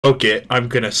Okay, I'm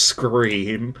gonna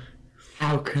scream.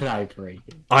 How could I break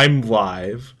it? I'm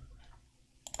live.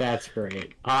 That's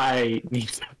great. I need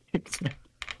to fix it.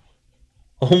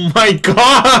 Oh my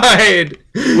god!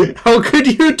 How could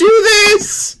you do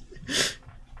this?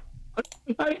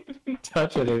 I didn't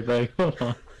touch anything. Hold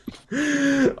on.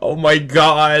 Oh my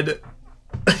god.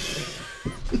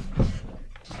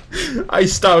 I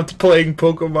stopped playing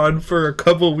Pokemon for a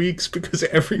couple weeks because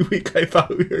every week I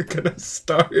thought we were gonna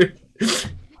start.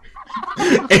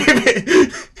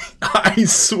 I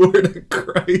swear to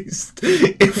Christ,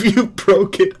 if you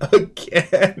broke it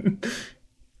again.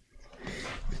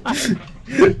 I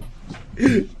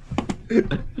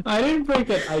didn't break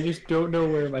it. I just don't know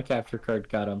where my capture card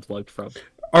got unplugged from.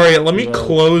 Alright, let me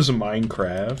close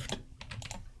Minecraft.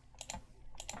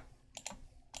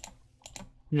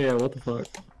 Yeah, what the fuck?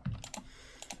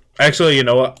 Actually, you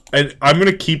know what? I'm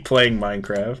gonna keep playing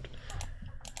Minecraft.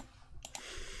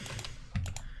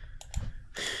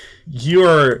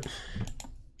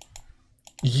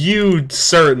 You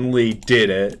certainly did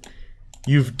it.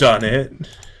 You've done it.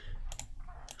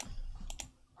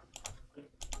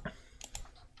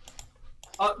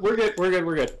 We're good.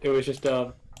 It was just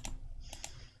a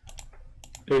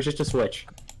switch.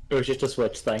 It was just a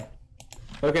switch thing.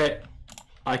 Okay.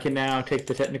 I can now take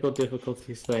the technical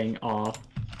difficulties thing off.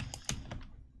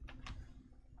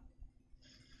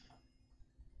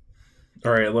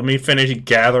 Alright, let me finish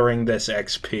gathering this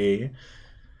XP.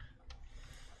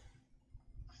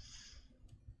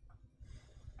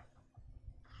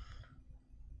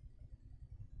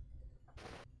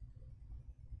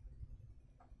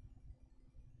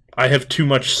 I have too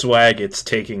much swag, it's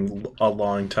taking a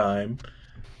long time.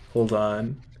 Hold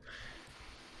on.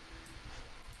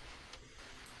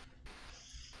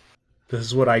 This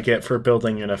is what I get for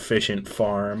building an efficient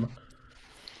farm.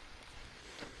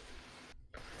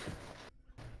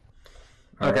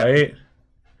 Alright. Okay.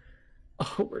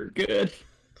 Oh, we're good.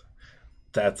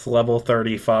 That's level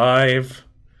 35.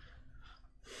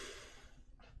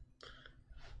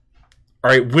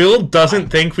 Alright, Will doesn't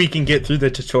think we can get through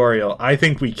the tutorial. I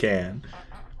think we can.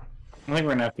 I think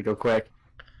we're gonna have to go quick.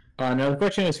 Now the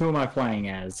question is, who am I playing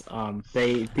as?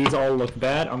 These all look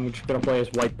bad. I'm just gonna play as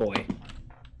White Boy.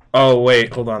 Oh,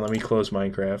 wait, hold on, let me close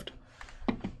Minecraft.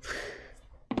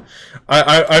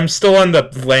 I'm still on the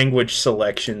language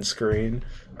selection screen.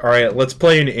 Alright, let's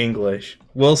play in English.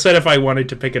 Will said if I wanted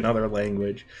to pick another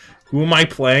language. Who am I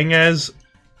playing as?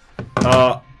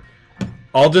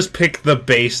 I'll just pick the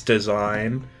base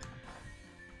design.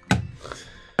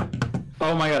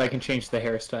 Oh my god, I can change the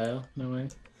hairstyle. No way.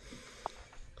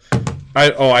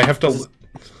 I have to...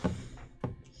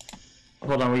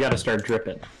 Hold on, we gotta start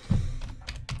dripping.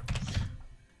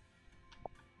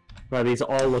 Wow, these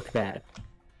all look bad.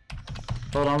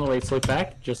 Hold on, wait, look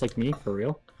back, just like me, for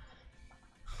real.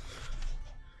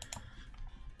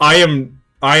 I am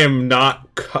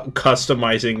not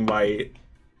customizing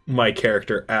my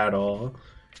character at all.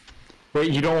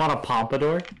 Wait, you don't want a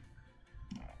pompadour?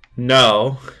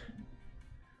 No.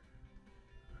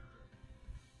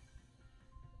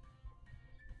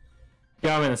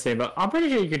 Yeah, I'm in the same boat. I'm pretty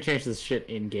sure you can change this shit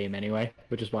in-game anyway,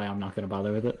 which is why I'm not gonna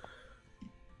bother with it.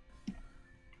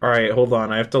 Alright, hold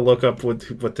on. I have to look up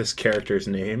what this character's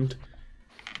named.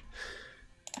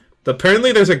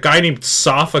 Apparently there's a guy named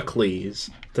Sophocles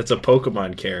that's a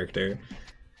Pokemon character.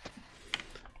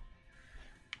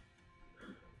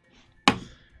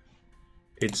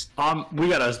 It's... we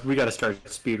gotta start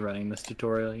speedrunning this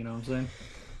tutorial, you know what I'm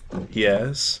saying?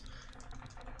 Yes.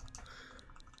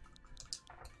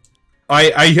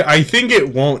 I think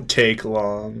it won't take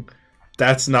long.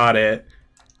 That's not it.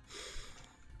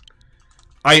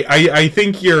 I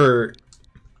think you're...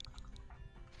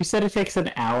 You said it takes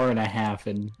an hour and a half,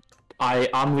 and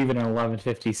I'm leaving at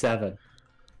 11:57.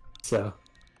 So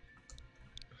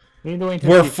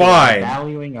we're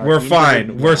fine. We're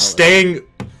fine. We're staying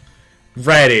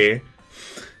ready.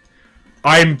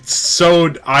 I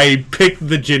picked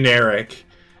the generic.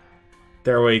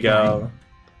 There we go.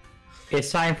 It's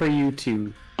time for you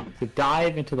to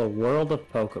dive into the world of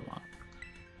Pokemon.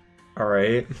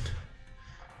 Alright.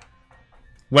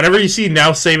 Whenever you see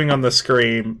now saving on the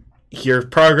screen, your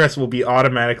progress will be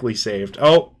automatically saved.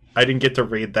 Oh, I didn't get to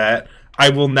read that. I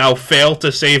will now fail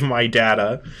to save my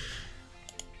data.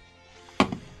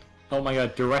 Oh my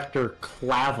god, Director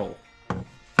Clavel.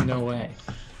 No way.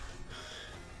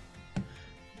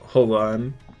 Hold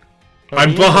on.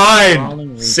 I'm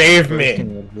behind! Save me!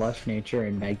 With lush nature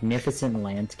and magnificent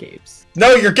landscapes.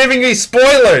 No, you're giving me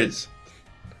spoilers!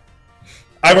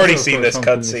 I've already seen this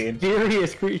cutscene.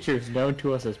 Mysterious creatures known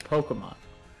to us as Pokemon.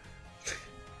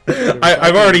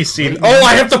 I've already seen... Oh,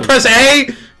 I have to press A?!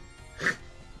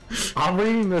 I'm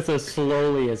reading this as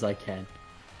slowly as I can.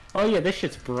 Oh yeah, this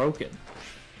shit's broken.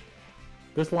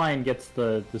 This lion gets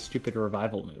the stupid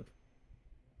revival move.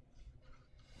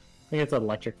 I think it's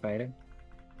electric fighting.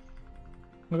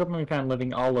 Look up and we found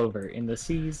living all over, in the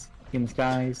seas, in the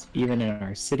skies, even in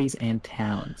our cities and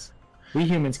towns. We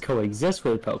humans coexist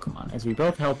with Pokemon, as we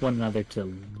both help one another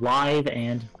to live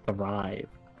and thrive.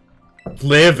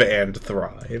 Live and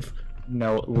thrive.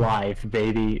 No, live,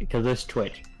 baby, because this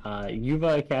Twitch.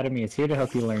 Yuva Academy is here to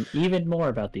help you learn even more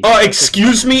about these. Oh,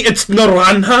 excuse me? It's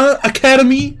Naranja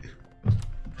Academy?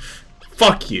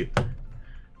 Fuck you.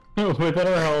 Within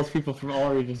our halls, people from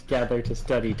all regions gather to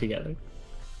study together.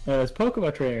 As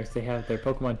Pokemon trainers, they have their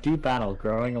Pokemon do battle,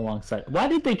 growing alongside. Why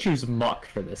did they choose Muck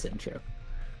for this intro?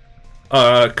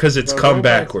 Cause it's come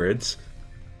backwards.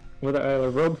 With our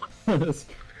robust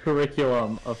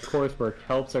curriculum of coursework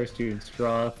helps our students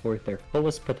draw forth their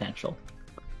fullest potential.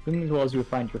 In these walls, you'll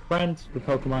find your friends, your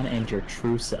Pokemon, and your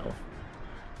true self.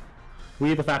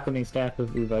 We, the faculty and staff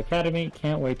of Uva Academy,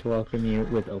 can't wait to welcome you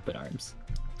with open arms.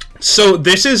 So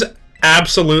this is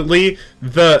absolutely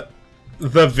the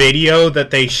video that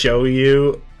they show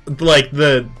you, like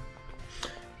the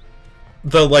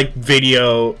like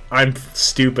video. I'm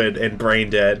stupid and brain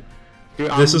dead.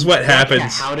 Dude, this is what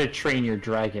happens. How to Train Your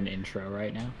Dragon intro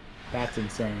right now. That's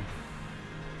insane.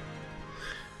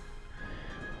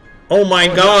 Oh my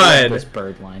god! This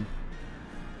bird line.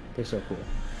 They're so cool.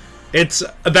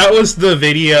 That was the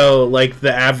video, like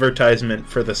the advertisement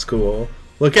for the school.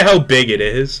 Look at how big it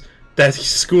is. That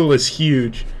school is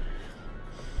huge.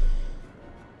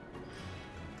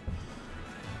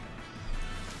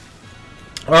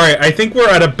 Alright, I think we're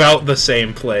at about the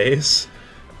same place.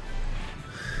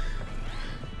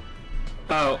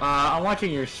 Oh, I'm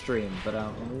watching your stream, but I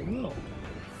don't know.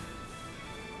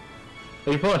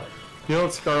 Are you pulling? You know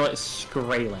Scarlet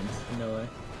Skraylin? No way.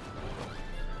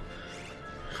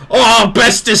 Oh,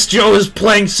 Bestest Joe is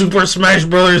playing Super Smash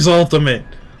Bros. Ultimate.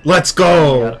 Let's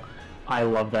go. Oh, I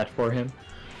love that for him.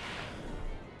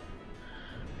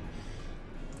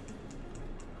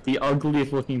 The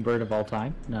ugliest looking bird of all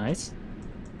time. Nice.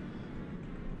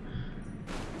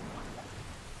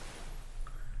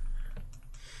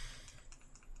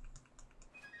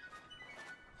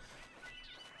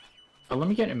 Oh, let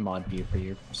me get in mod view for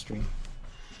your stream.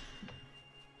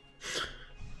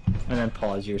 And then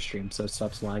pause your stream so it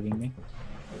stops lagging me.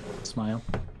 Smile.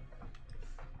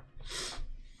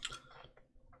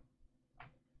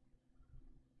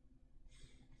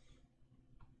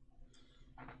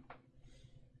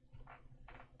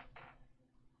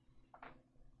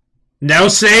 Now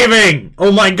saving!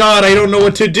 Oh my god, I don't know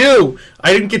what to do!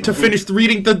 I didn't get to finish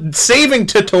reading the saving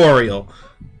tutorial!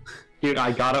 Dude,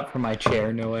 I got up from my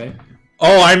chair, no way.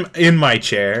 Oh, I'm in my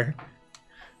chair.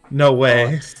 No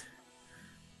way. Oh,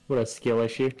 what a skill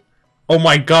issue. Oh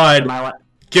my god.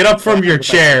 Get up from your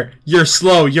chair. You're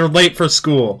slow. You're late for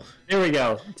school. There we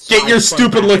go. Get your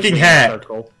stupid looking hat.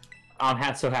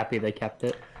 I'm so happy they kept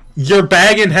it. Your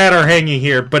bag and hat are hanging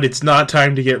here, but it's not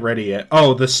time to get ready yet.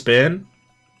 Oh, the spin?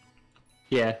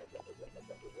 Yeah.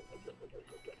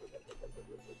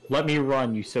 Let me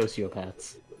run, you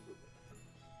sociopaths.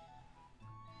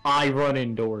 I run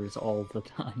indoors all the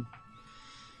time.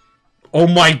 Oh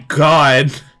my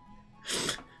god.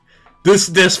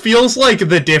 This feels like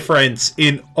the difference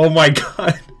in... Oh my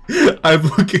god. I'm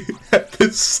looking at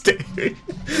this stage.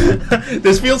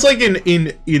 This feels like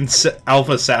in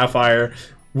Alpha Sapphire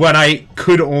when I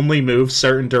could only move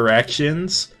certain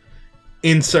directions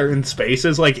in certain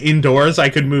spaces. Like indoors I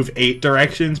could move 8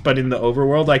 directions, but in the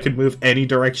overworld I could move any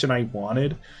direction I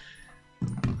wanted.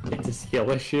 It's a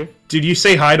skill issue. Did you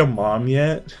say hi to Mom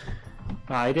yet?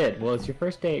 I did. Well, it's your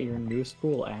first day at your new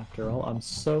school after all. I'm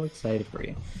so excited for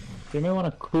you. You may want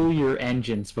to cool your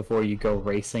engines before you go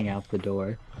racing out the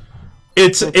door.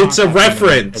 It's a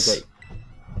reference.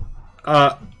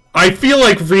 I feel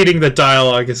like reading the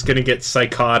dialogue is gonna get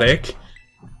psychotic.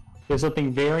 There's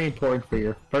something very important for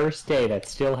your first day that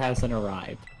still hasn't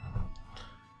arrived.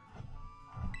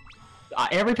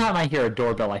 Every time I hear a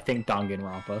doorbell, I think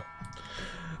Danganronpa.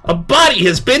 A body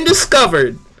has been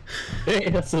discovered!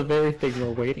 That's the very thing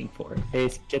we're waiting for.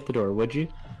 Ace, get the door, would you?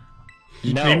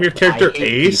 You name your character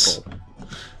Ace? People.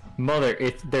 Mother,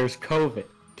 there's COVID.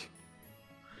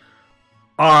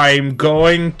 I'm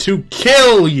going to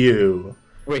kill you!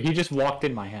 Wait, he just walked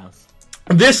in my house.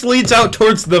 This leads out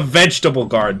towards the vegetable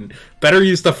garden. Better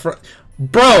use the front...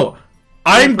 Bro!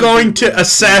 I'm going to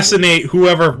assassinate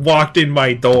whoever walked in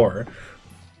my door.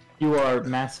 You are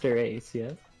Master Ace,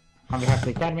 yes? On behalf of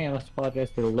the Academy, I must apologize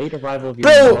for the late arrival of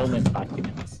your enrollment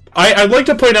documents. I'd like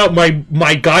to point out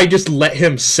my guy just let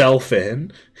himself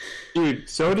in. Dude,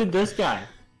 so did this guy.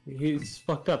 He's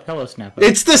fucked up. Hello, Snapper.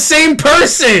 It's the same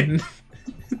person!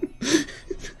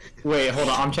 Wait, hold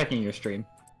on. I'm checking your stream.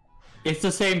 It's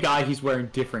the same guy. He's wearing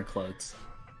different clothes.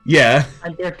 Yeah.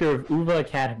 I'm director of Uva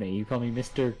Academy. You call me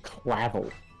Mr. Clavel.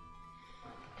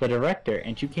 The director,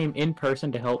 and you came in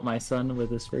person to help my son with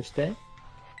his first day?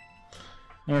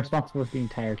 I'm responsible for the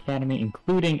entire academy,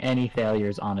 including any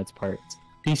failures on its parts.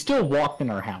 He still walked in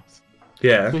our house.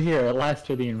 Yeah. So here, at last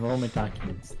are the enrollment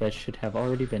documents that should have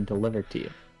already been delivered to you.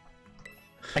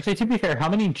 Actually, to be fair, how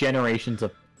many generations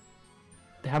of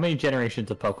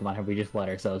Pokemon have we just let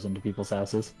ourselves into people's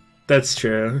houses? That's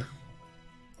true.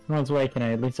 One's way, can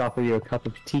I at least offer you a cup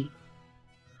of tea?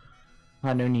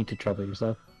 No need to trouble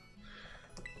yourself.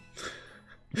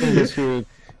 The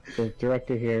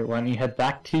director here, why don't you head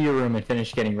back to your room and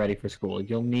finish getting ready for school?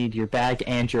 You'll need your bag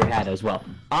and your hat as well.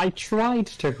 I tried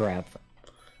to grab them.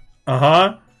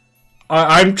 Uh-huh.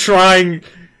 I'm trying...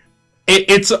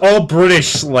 It's all British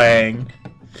slang.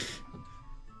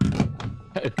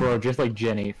 Bro, just like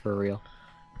Jenny, for real.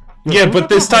 Yeah, but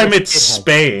this time it's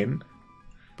Spain.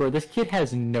 Bro, this kid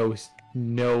has no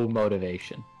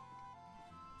motivation.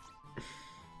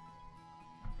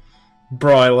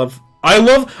 Bro, I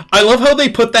love how they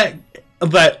put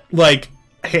that like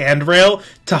handrail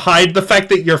to hide the fact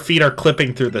that your feet are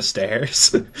clipping through the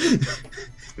stairs.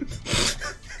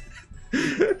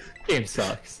 Game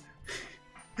sucks.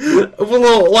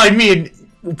 Well, I mean,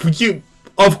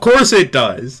 of course it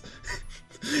does.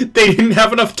 They didn't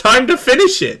have enough time to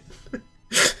finish it.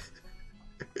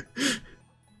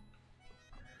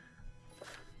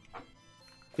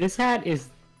 This hat is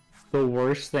the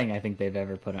worst thing I think they've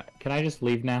ever put on. Can I just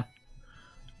leave now?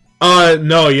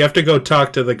 No, you have to go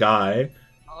talk to the guy.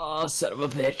 Oh, son of a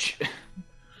bitch.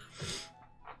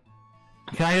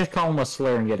 Can I just call him a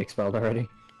slur and get expelled already?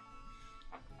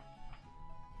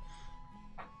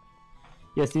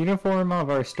 Yes, the uniform of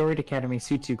our storied academy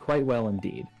suits you quite well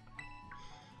indeed.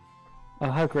 Oh,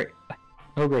 how great.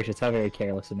 Oh, gracious, how very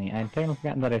careless of me. I had entirely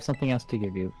forgotten that I have something else to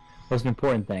give you. Most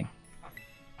important thing.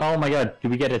 Oh my god, do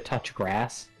we get to touch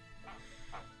grass?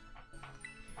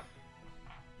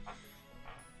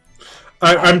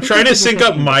 I'm trying to sync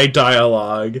up my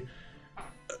dialogue.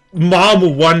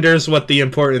 Mom wonders what the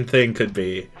important thing could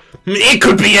be. It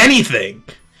could be anything!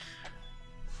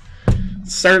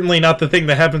 Certainly not the thing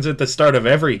that happens at the start of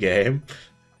every game.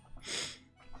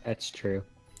 That's true.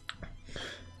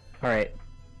 Alright.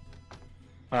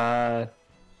 Well,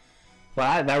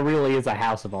 that really is a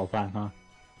house of all time, huh?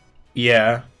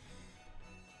 Yeah.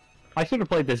 I should have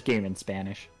played this game in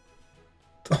Spanish.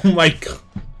 Oh my god.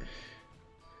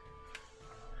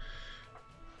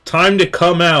 Time to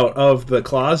come out of the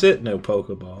closet? No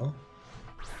Pokeball.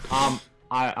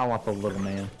 I want the little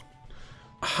man.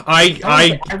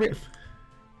 I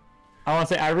want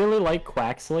to say, I really like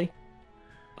Quaxley.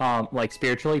 Like,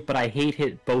 spiritually, but I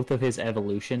hate both of his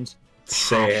evolutions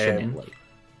passionately.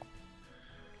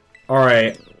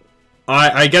 Alright.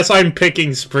 I guess I'm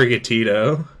picking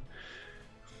Sprigatito.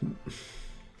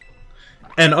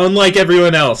 And unlike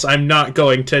everyone else, I'm not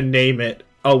going to name it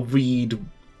a weed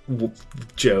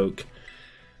joke.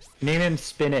 Name him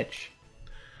Spinach.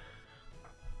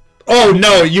 Oh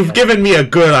no, you've given me a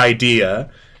good idea.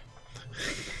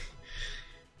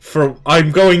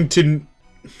 I'm going to...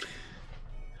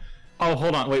 Oh,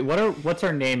 hold on, wait, what's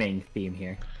our naming theme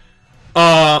here?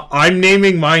 I'm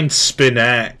naming mine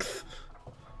Spinax.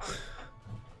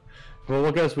 Well,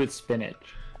 what goes with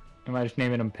Spinach? Am I just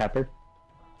naming him Pepper?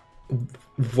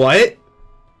 What?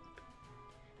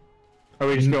 Are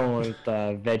we just going with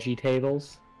Veggie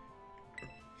Tables?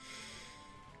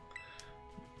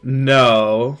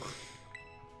 No.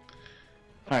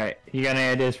 Alright, you got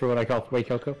any ideas for what I call Whey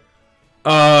Cocoa?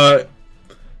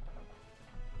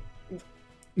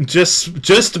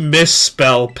 Just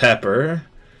misspell pepper.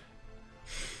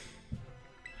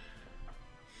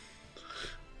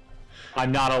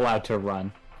 I'm not allowed to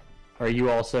run. Are you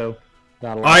also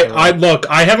not allowed to run? Look,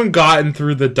 I haven't gotten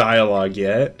through the dialogue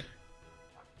yet.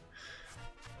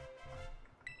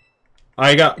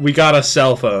 We got a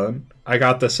cell phone. I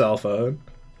got the cell phone.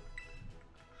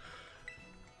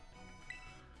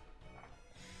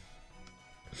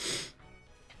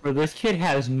 But this kid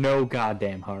has no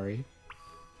goddamn hurry.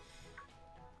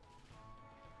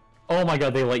 Oh my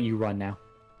god, they let you run now.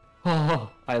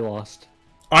 Oh, I lost.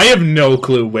 I have no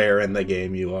clue where in the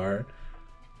game you are.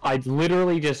 I'm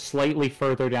literally just slightly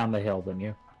further down the hill than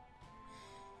you.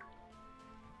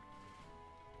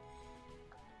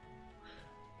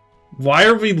 Why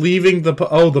are we leaving the...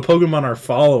 Oh, the Pokemon are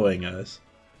following us.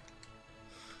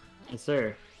 Yes,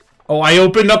 sir. Oh, I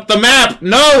opened up the map!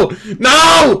 No!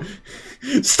 No!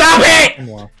 Stop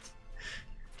it!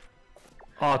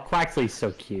 Oh, Quaxly's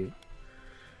so cute.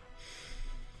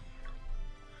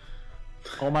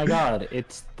 Oh my god,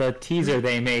 it's the teaser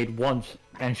they made once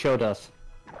and showed us.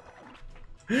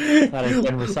 That has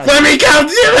been recycled. Let me come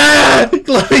to that!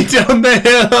 Let me down the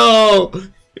hill!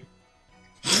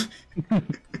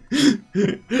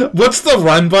 What's the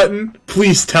run button?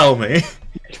 Please tell me.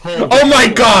 Oh my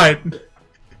god!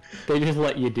 They just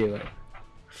let you do it.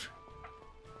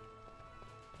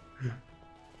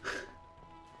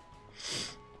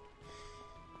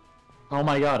 Oh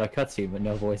my god, a cutscene but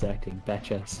no voice acting. That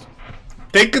chest.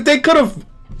 They could have...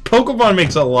 Pokemon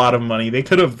makes a lot of money. They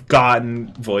could have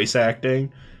gotten voice acting.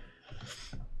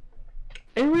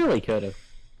 It really could have.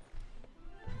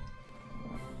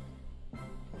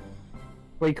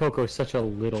 Wait, Coco's such a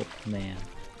little man.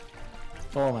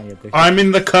 Oh my god. I'm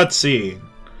in the cutscene.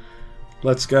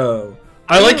 Let's go.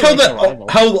 I like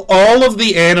how all of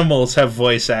the animals have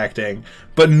voice acting,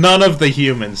 but none of the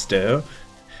humans do.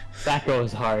 That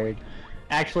goes hard.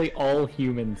 Actually, all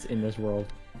humans in this world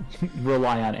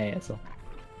rely on ASL.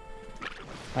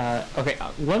 Okay,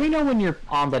 let me know when you're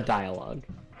on the dialogue.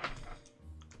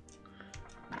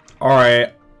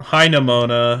 Alright. Hi,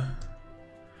 Nimona.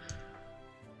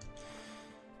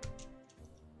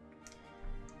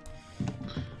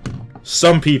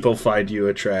 Some people find you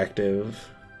attractive.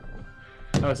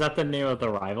 Oh, is that the name of the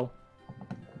rival?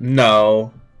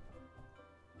 No.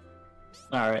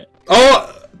 Alright.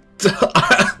 Oh!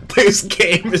 This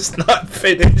game is not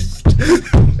finished.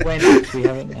 Wait, no, we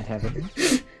haven't. I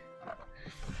haven't.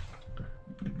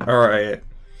 Alright.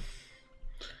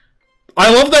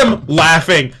 I love them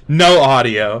laughing. No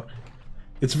audio.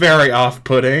 It's very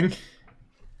off-putting.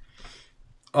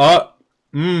 Oh,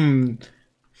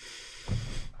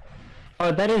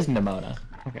 that is Nimona.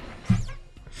 Okay.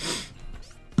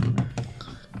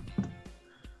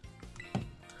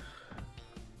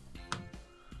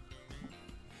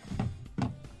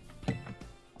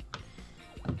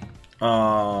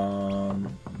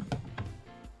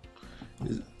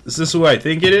 Is this who I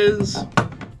think it is?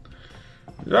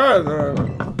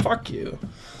 Fuck you.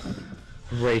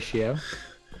 Ratio.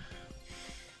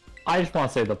 I just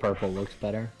want to say the purple looks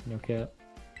better. No cap.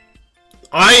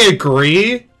 I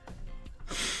agree.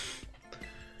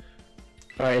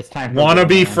 Alright, it's time for Wanna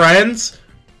be friends?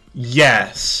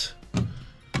 Yes.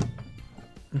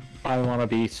 I wanna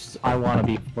be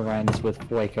friends with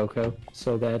Boy Coco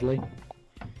so badly.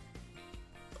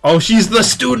 Oh, she's the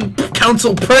student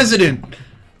council president!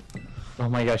 Oh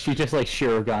my gosh, she's just like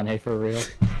Shirogane for real.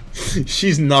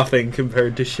 She's nothing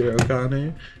compared to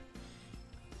Shirogane.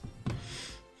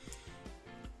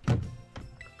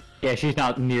 Yeah, she's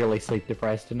not nearly sleep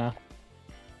depressed enough.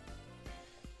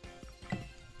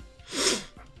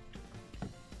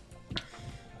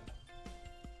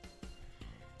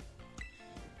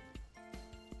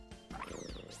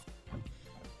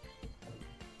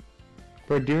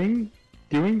 For doing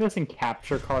this in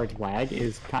capture card lag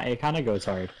it kind of goes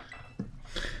hard.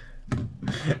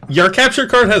 Your capture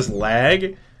card has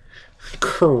lag?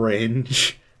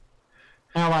 Cringe.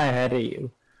 How am I ahead of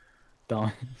you?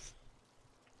 Dons.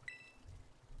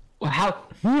 How?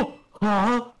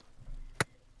 Huh?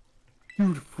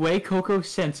 Dude, Fue Coco's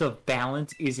sense of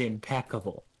balance is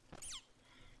impeccable.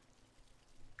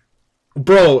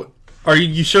 Bro, are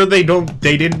you sure they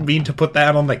didn't mean to put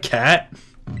that on the cat?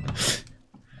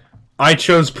 I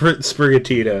chose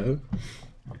Sprigatito.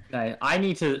 I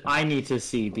need to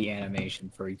see the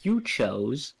animation for you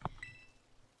chose.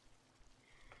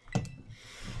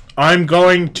 I'm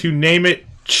going to name it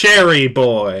Cherry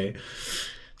Boy.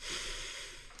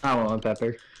 I want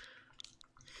Pepper.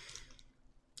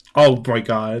 Oh my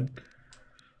god.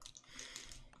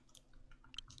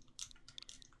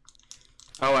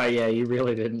 Oh yeah, you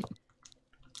really didn't.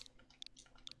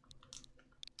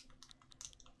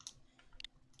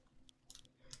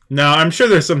 No, I'm sure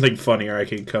there's something funnier I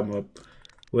can come up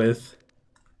with.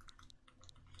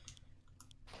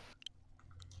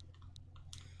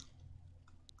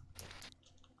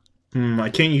 I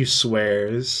can't use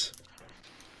swears.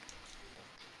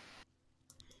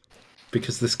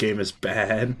 Because this game is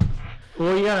bad.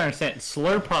 Well, you gotta understand,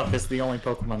 Slurpuff is the only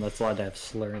Pokemon that's allowed to have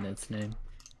slur in its name.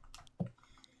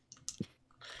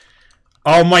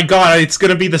 Oh my god, it's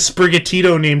gonna be the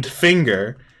Sprigatito named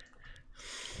Finger.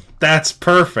 That's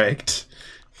perfect.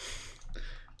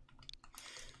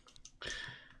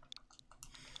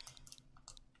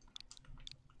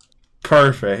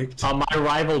 Perfect. My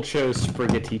rival chose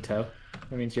Sprigatito.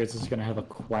 That means yours is gonna have a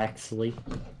Quaxly.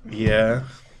 Yeah.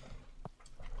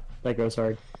 That goes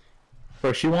hard.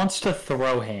 Bro, she wants to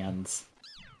throw hands.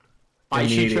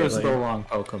 She chose the wrong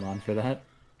Pokemon for that.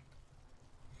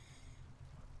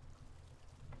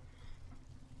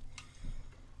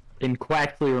 And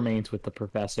Quaxley remains with the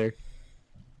professor.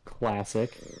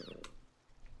 Classic.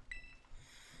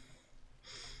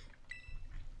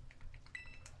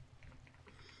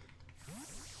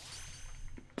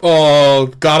 Oh,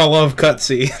 gotta love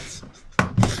cutscenes.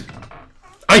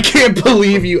 I can't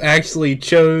believe you actually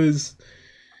chose.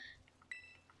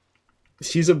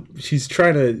 She's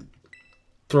trying to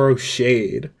throw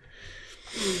shade.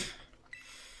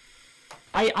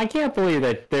 I can't believe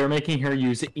that they're making her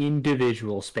use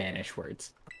individual Spanish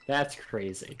words. That's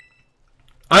crazy.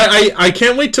 I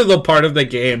can't wait to the part of the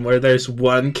game where there's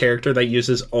one character that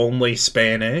uses only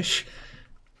Spanish.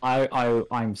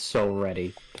 I'm so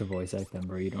ready to voice act them,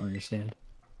 bro. You don't understand.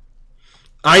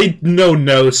 I know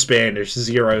no Spanish,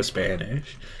 zero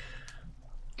Spanish.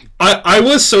 I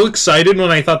was so excited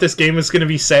when I thought this game was going to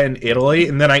be set in Italy,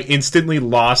 and then I instantly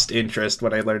lost interest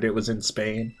when I learned it was in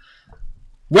Spain.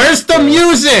 Where's the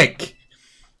music?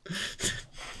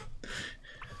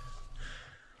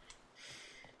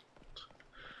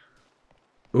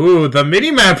 Ooh, the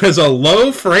minimap has a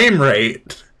low frame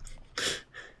rate.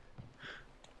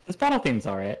 This battle theme's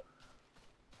alright.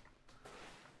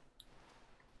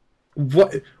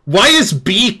 What? Why is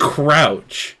B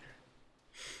crouch?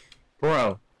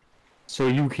 Bro, so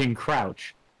you can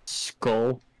crouch.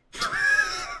 Skull.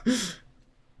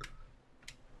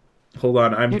 Hold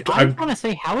on, Dude, I want to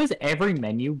say, how has every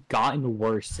menu gotten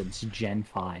worse since Gen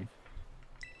 5?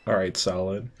 Alright,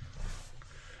 solid.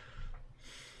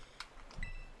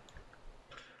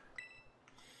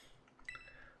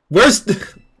 Where's the...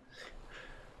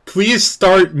 Please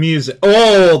start music.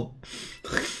 Oh!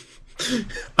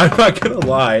 I'm not gonna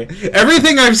lie.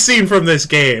 Everything I've seen from this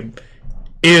game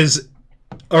is...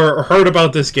 or heard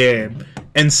about this game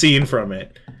and seen from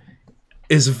it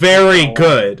is very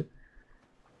good.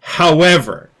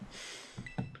 However...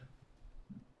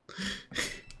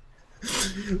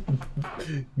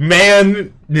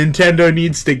 man, Nintendo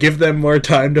needs to give them more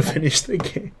time to finish the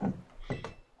game.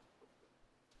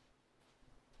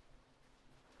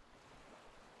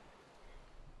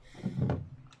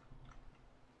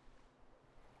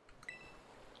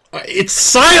 It's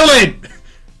silent!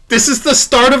 This is the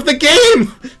start of the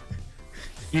game!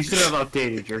 You should have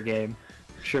updated your game,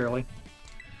 surely.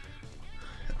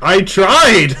 I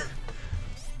tried!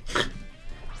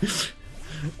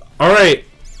 Alright.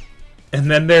 And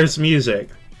then there's music.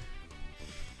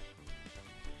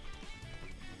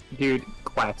 Dude,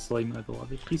 Quaxley, my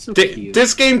beloved. He's so cute.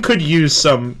 This game could use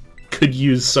some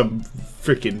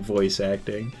freaking voice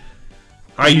acting.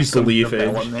 I used to leave it.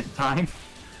 Development time.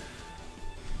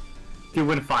 Dude,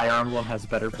 when Fire Emblem has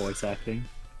better voice acting.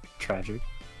 Tragic.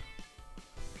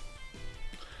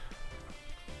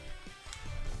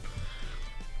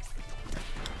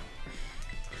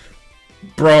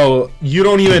 Bro, you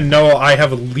don't even know I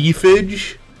have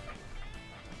leafage.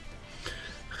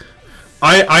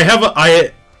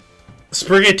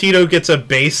 Sprigatito gets a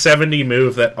base 70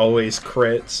 move that always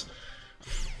crits.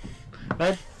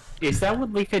 Is that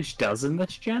what leafage does in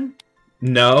this gen?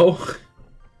 No.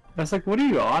 I was like, what are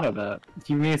you on about?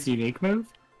 Do you mean it's a unique move?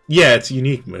 Yeah, it's a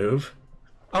unique move.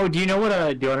 Oh, do you know what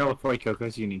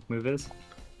Fuecoco's unique move is?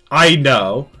 I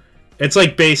know. It's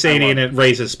like base 80 and it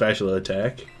raises special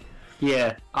attack.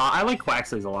 Yeah, I like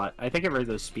Quaxley's a lot. I think it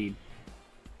raises speed.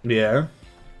 Yeah.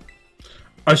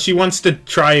 Oh, she wants to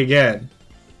try again.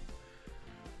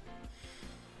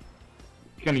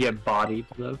 You're gonna get bodied,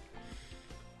 though.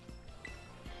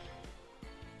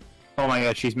 Oh my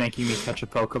god, she's making me catch a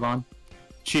Pokemon.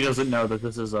 She doesn't know that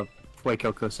this is a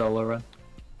Fuecoco solo run.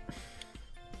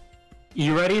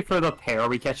 You ready for the pair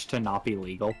we catch to not be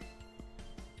legal?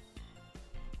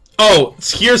 Oh,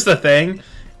 here's the thing.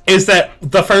 Is that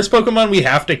the first Pokemon we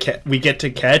have to get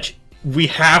to catch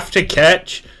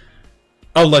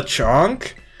a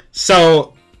Lechonk,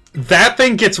 so that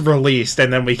thing gets released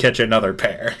and then we catch another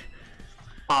pair.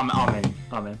 I'm in.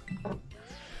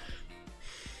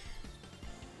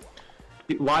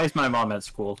 Why is my mom at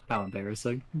school? How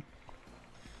embarrassing.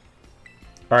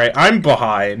 Alright, I'm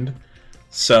behind,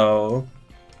 so...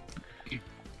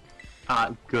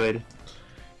 Good.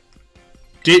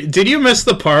 Did you miss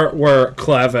the part where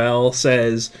Clavel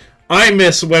says, I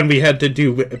miss when we had to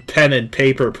do pen and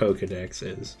paper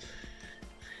Pokedexes?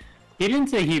 He didn't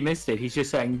say he missed it, he's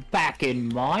just saying, back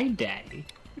in my day.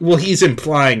 Well, he's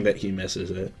implying that he misses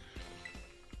it.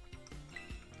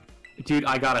 Dude,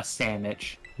 I got a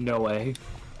sandwich. No way.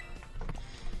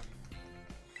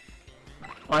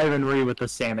 I even read what the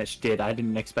sandwich did. I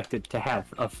didn't expect it to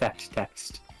have effect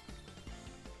text.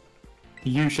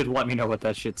 You should let me know what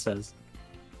that shit says.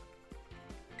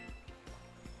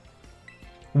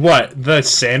 What? The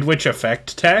sandwich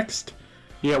effect text?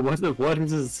 Yeah, what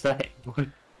does it say?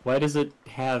 Why does it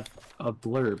have a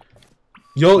blurb?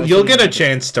 You'll get a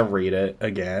chance to read it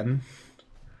again.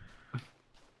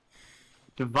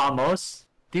 Vamos?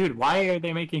 Dude, why are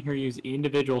they making her use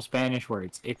individual Spanish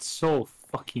words? It's so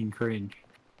fucking cringe.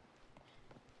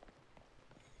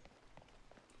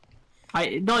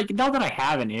 Not that I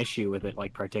have an issue with it,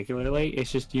 like, particularly.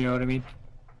 It's just, you know what I mean?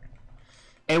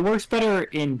 It works better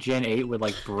in Gen 8 with,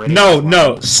 like, British...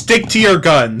 No, stick to your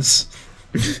guns.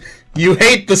 You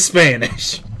hate the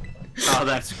Spanish. Oh,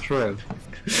 that's true.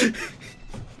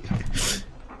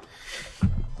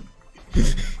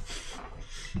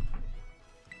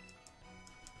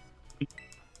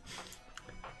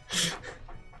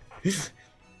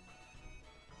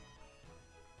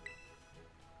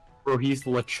 Bro, he's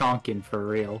Lechonkin for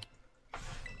real.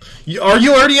 Are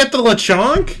you already at the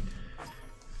Lechonk?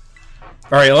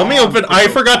 Alright, let me open... I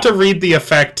forgot to read the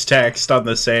effect text on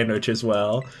the sandwich as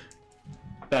well.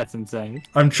 That's insane.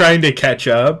 I'm trying to catch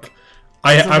up.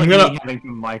 I'm gonna... having to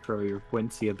micro your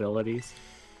Quincy abilities.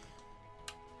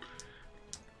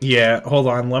 Yeah, hold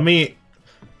on. Let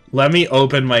me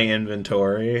open my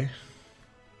inventory.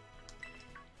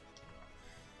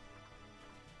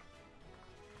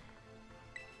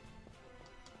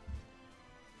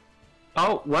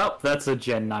 Oh, well, that's a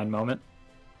Gen 9 moment.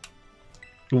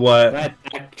 What?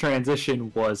 That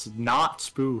transition was not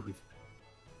smooth.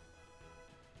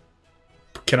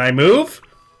 Can I move?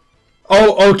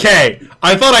 Oh, okay.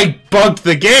 I thought I bugged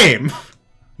the game.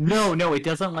 No, it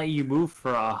doesn't let you move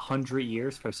for 100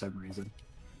 years for some reason.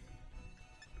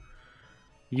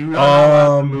 You are not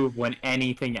allowed to move when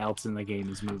anything else in the game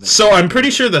is moving. So I'm pretty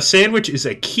sure the sandwich is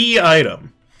a key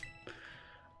item.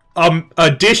 A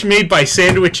dish made by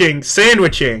sandwiching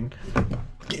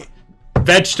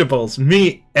vegetables,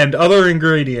 meat, and other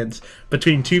ingredients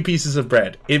between two pieces of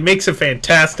bread. It makes a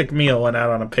fantastic meal when out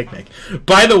on a picnic.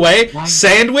 By the way,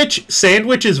 sandwich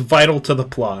is vital to the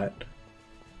plot.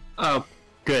 Oh,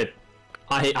 good.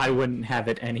 I wouldn't have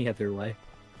it any other way.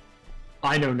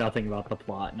 I know nothing about the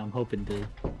plot, and I'm hoping to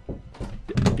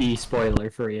be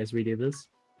spoiler-free as we do this.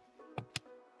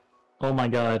 Oh my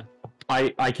god.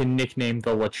 I can nickname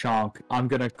the Lechonk. I'm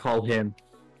gonna call him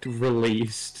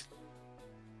Released.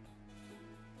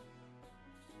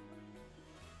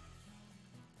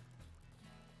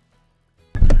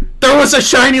 There was a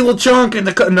shiny Lechonk in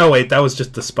the... No, wait, that was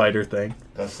just the spider thing.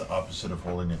 That's the opposite of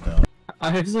holding it down.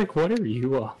 I was like, what are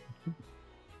you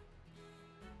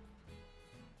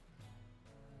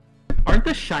Aren't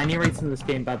the shiny rates in this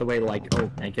game, by the way, like,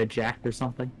 Omega Jack or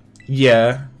something?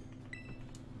 Yeah.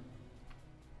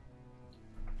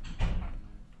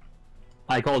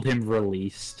 I called him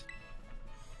Released.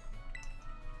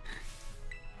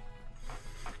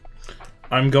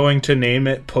 I'm going to name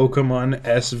it Pokemon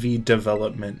SV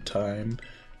Development Time.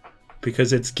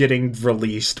 Because it's getting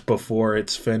released before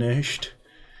it's finished.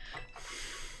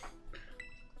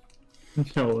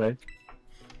 No way.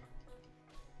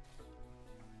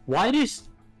 Why does...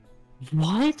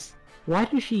 What? Why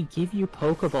does she give you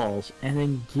Pokeballs and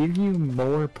then give you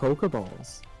more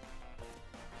Pokeballs?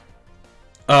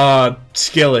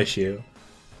 Skill issue.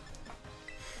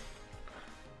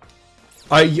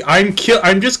 I'm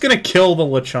just gonna kill the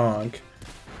Lechonk.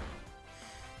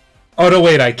 Oh no,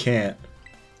 wait, I can't.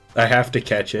 I have to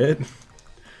catch it.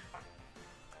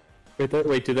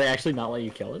 Wait, do they actually not let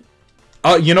you kill it?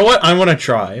 Oh, you know what? I want to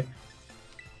try.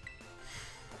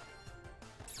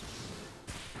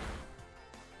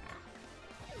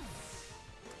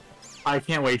 I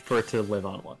can't wait for it to live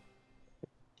on one.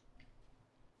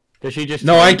 Does she just...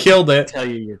 No, I killed it. Tell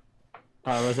you your...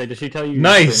 I was like, does she tell you...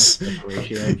 Nice!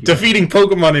 Defeating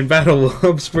Pokemon in battle will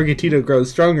help Sprigatito grow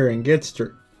stronger and get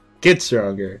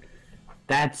stronger.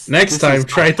 Next time,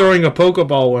 try throwing a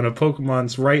Pokeball when a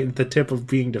Pokemon's right at the tip of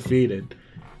being defeated.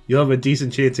 You'll have a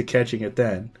decent chance of catching it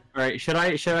then. Alright, should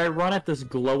I run at this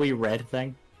glowy red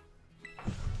thing?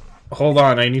 Hold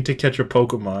on, I need to catch a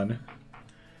Pokemon.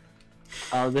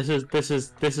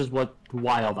 This is what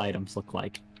wild items look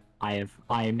like. I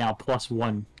am now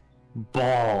 +1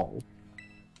 ball.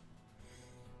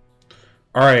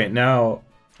 Alright, now...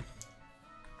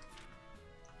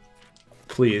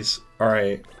 Please.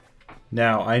 Alright.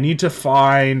 Now, I need to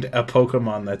find a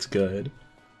Pokemon that's good.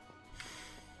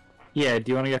 Yeah,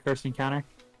 do you want to get first encounter?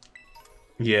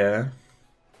 Yeah.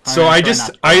 So I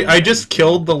just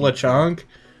killed the Lechonk.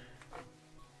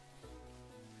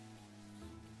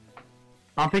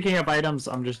 I'm picking up items,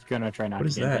 I'm just gonna try not to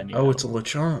get any. Oh, it's a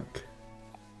Lechonk.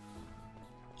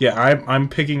 Yeah,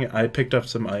 I picked up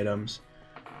some items.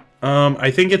 I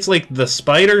think it's like the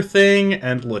spider thing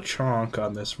and Lechonk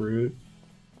on this route.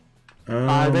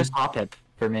 There's Hoppip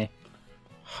for me.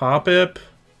 Hoppip?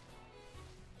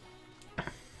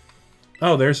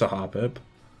 Oh, there's a Hoppip.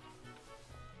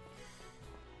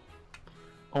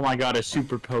 Oh my god, a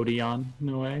super Podion.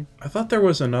 No way. I thought there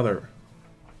was another.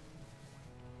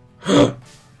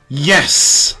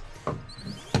 Yes!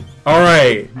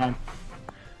 Alright.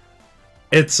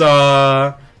 It's,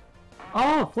 Oh,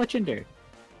 Fletchender.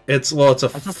 it's a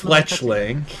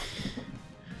fletchling.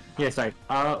 Yeah, sorry.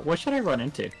 What should I run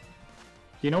into? Do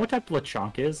you know what type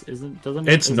Lechonk is? Doesn't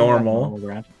It's isn't normal. that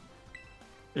ground?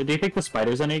 Do you think the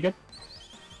spider's any good?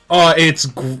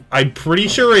 I'm pretty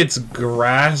sure it's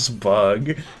grass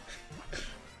bug.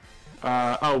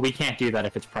 Oh, we can't do that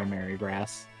if it's primary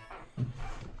grass.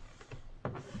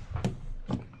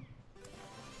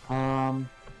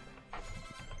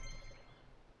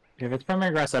 If it's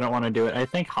primary grass, I don't want to do it. I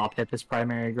think Hoppip is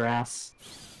primary grass.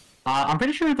 I'm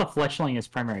pretty sure the Fletchling is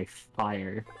primary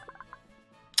fire.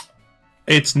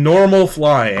 It's normal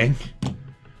flying.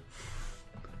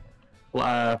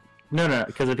 No,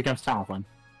 because it becomes Talonflame.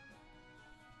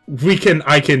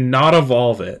 I cannot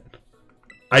evolve it.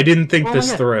 I didn't think Oh,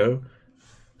 this yeah. through.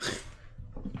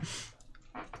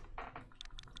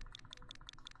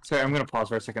 Sorry, I'm gonna pause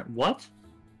for a second. What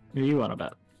are you on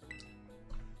about?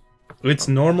 It's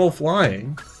normal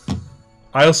flying.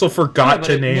 I also forgot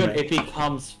to name it. It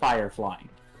becomes fire flying.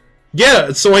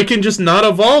 Yeah, so I can just not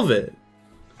evolve it.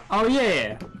 Oh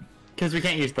yeah. Because we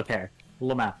can't use the pair.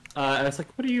 Lamap. I was like,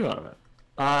 what are you on about?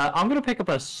 I'm gonna pick up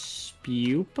a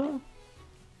Spupa.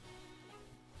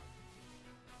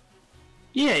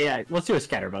 Yeah. Let's do a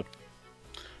Scatterbug.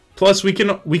 Plus, we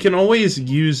can always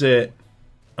use it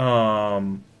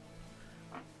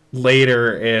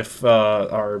later if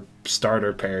our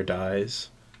starter pair dies.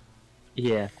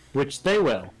 Yeah, which they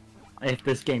will, if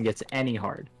this game gets any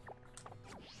hard.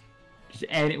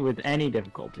 With any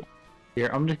difficulty. Here,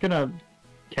 I'm just gonna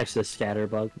catch this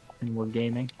Scatterbug, and we're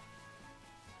gaming.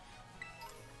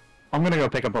 I'm gonna go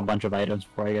pick up a bunch of items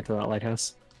before I get to that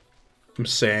lighthouse.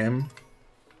 Same.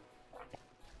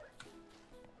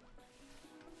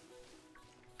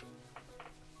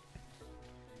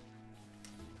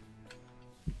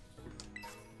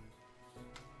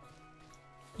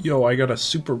 Yo, I got a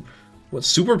super... What,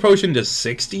 super potion to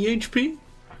 60 HP?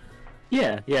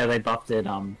 Yeah, they buffed it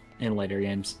in later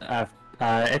games.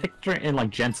 I think in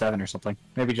like Gen 7 or something.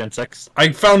 Maybe Gen 6.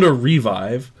 I found a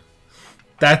revive.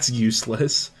 That's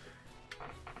useless.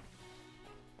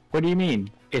 What do you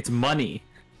mean? It's money.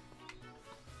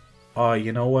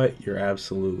 You know what? You're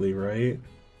absolutely right.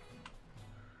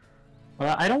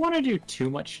 Well, I don't want to do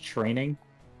too much training.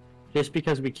 Just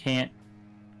because we can't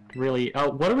really... Oh,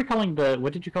 what are we calling the...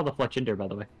 What did you call the Fletchender, by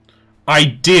the way? I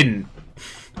didn't.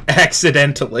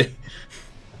 Accidentally.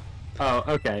 Oh,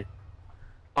 okay.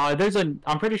 I'm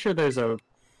pretty sure there's a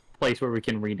place where we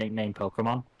can rename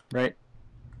Pokemon, right?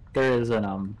 There is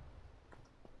an,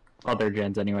 other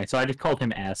gens anyway, so I just called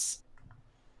him S.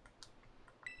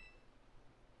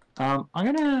 I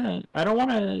don't want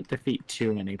to defeat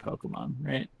too many Pokemon,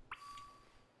 right?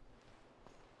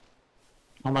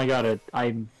 Oh my god,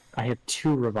 I have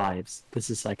 2 revives. This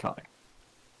is psychotic.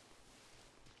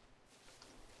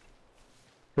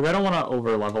 Because I don't want to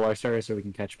over-level our starters so we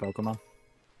can catch Pokemon.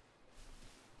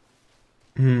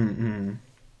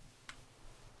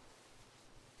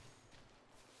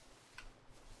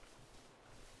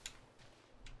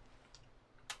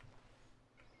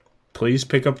 Please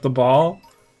pick up the ball.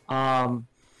 I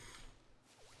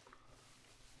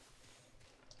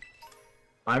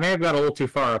may have got a little too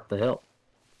far up the hill.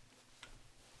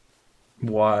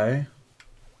 Why?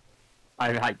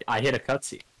 I hit a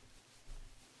cutscene.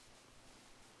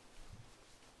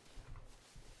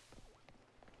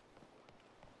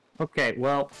 Okay,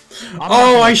 well.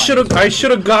 Oh, I should have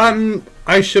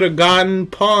gotten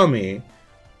Palmy.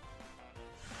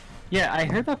 Yeah, I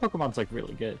heard that Pokemon's like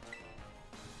really good.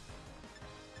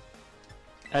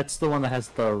 That's the one that has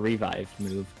the revive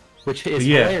move, which is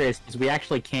hilarious because we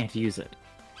actually can't use it.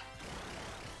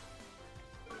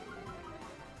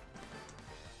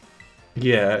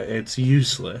 Yeah, it's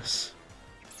useless.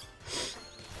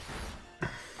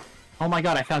 Oh my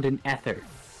god, I found an Ether.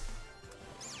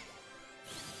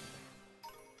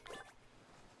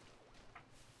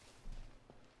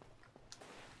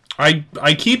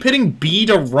 I keep hitting B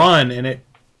to run, and it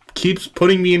keeps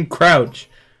putting me in crouch.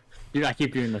 Dude, I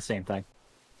keep doing the same thing.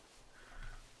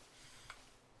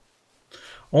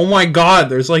 Oh my god,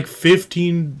 there's like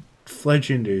 15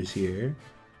 Fletchenders here.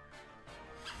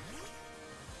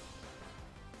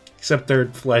 Except they're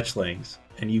Fletchlings,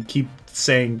 and you keep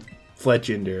saying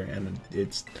Fletchender, and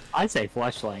it's... I say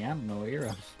Fletchling, I don't know what you're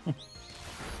on.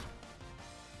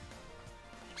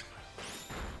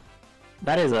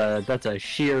 That's a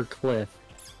sheer cliff.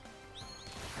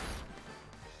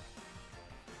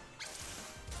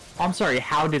 I'm sorry,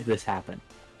 how did this happen?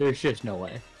 There's just no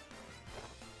way.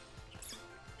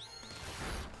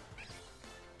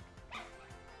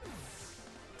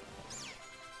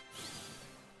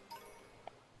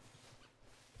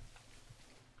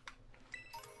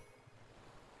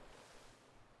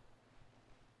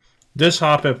 This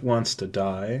Hoppip wants to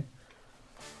die.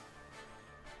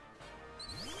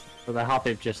 So the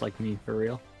Hoppip just like me, for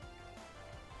real.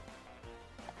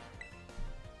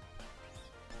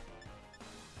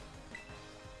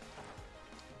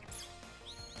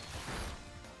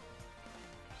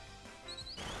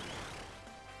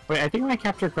 Wait, I think my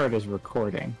capture card is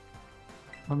recording.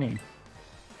 Let me...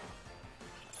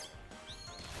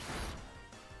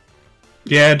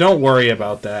 Yeah, don't worry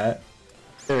about that.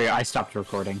 There we go, I stopped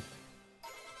recording.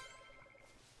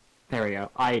 There we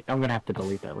go. I'm gonna have to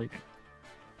delete that later.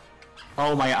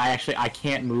 Oh my, I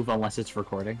can't move unless it's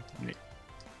recording.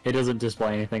 It doesn't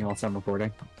display anything unless I'm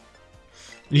recording.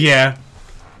 Yeah.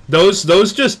 Those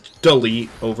just delete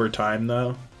over time,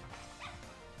 though.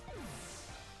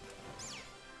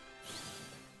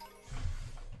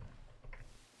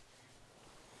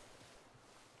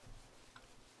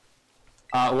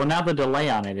 Well now the delay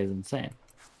on it is insane.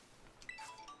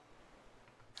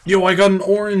 Yo, I got an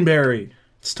Oranberry.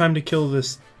 It's time to kill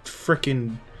this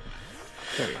frickin'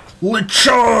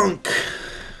 Lechonk!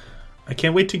 I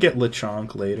can't wait to get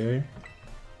Lechonk later.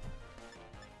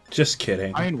 Just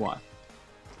kidding. I mean, what?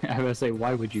 I was gonna say,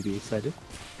 why would you be excited?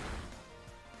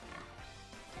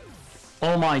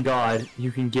 Oh my god,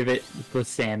 you can give it the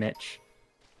sandwich.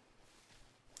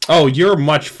 Oh, you're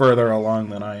much further along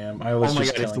than I am. I was Oh my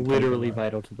just god, it's killing literally Pokemon.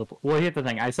 vital to the... Well, here's the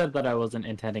thing. I said that I wasn't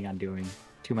intending on doing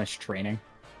too much training.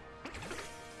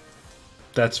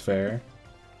 That's fair.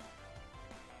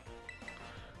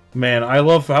 Man, I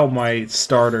love how my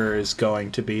starter is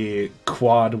going to be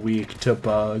quad weak to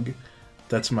bug.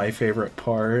 That's my favorite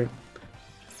part.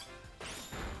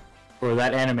 Or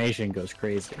that animation goes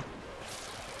crazy.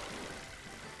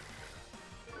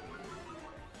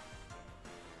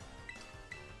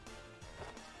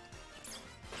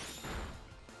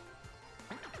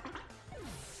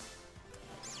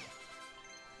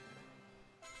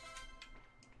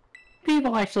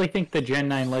 People actually think the Gen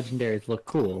 9 legendaries look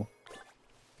cool.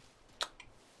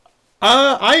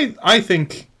 I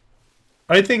think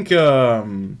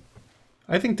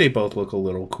they both look a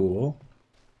little cool.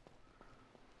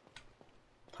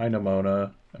 Hi,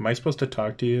 Nimona. Am I supposed to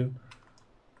talk to you?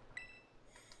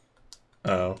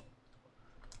 Oh.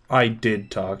 I did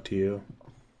talk to you.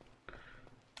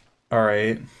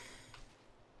 Alright.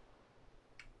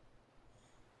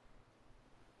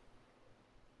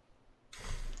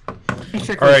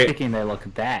 Strictly speaking, they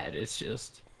look bad. It's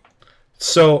just...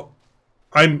 So,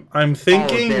 I'm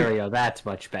thinking... Oh, there we go. That's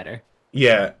much better.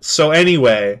 Yeah, so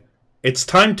anyway, it's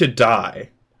time to die.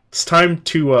 It's time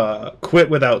to quit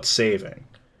without saving.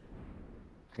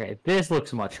 Okay, this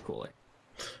looks much cooler.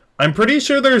 I'm pretty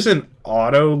sure there's an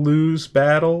auto-lose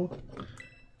battle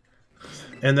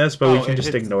in this, but we can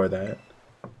just ignore that.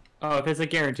 Oh, if it's a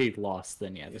guaranteed loss,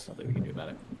 then yeah, there's nothing we can do about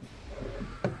it.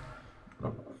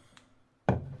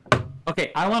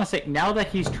 Okay, I want to say, now that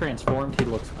he's transformed, he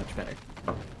looks much better.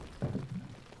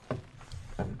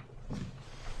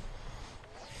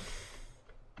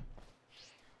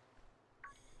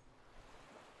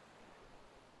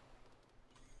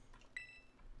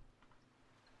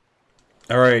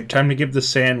 Alright, time to give the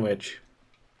sandwich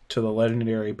to the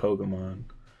legendary Pokemon.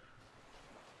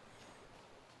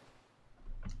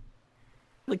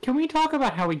 Like, can we talk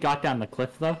about how we got down the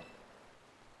cliff, though?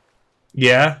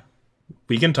 Yeah,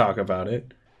 we can talk about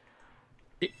it.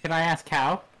 Can I ask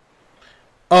how?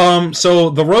 So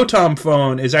the Rotom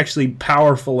phone is actually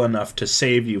powerful enough to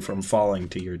save you from falling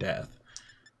to your death.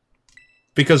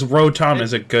 Because Rotom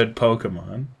is a good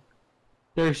Pokemon.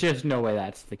 There's just no way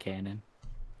that's the canon.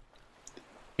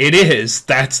 It is.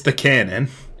 That's the canon.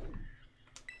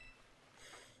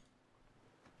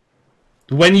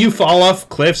 When you fall off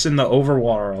cliffs in the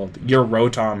overworld, your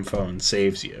Rotom phone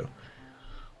saves you.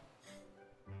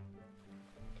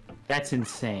 That's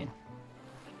insane.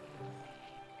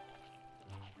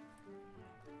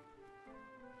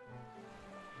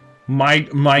 My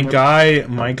guy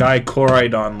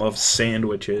Koraidon loves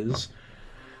sandwiches.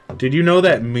 Did you know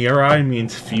that Mirai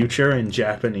means future in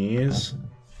Japanese?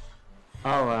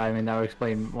 Oh, I mean, that would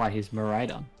explain why he's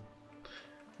Miraidon.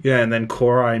 Yeah, and then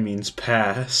Korai means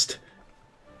past.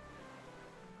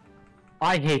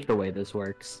 I hate the way this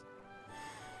works.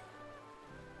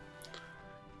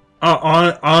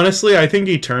 Honestly, I think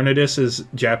Eternatus'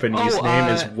 Japanese name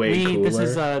is way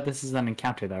cooler. This is an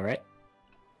encounter, though, right?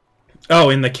 Oh,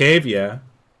 in the cave, yeah.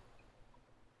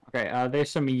 Okay, there's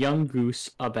some young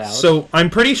goose about. So I'm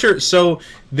pretty sure. So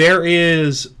there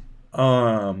is.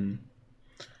 Every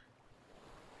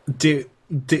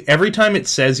time it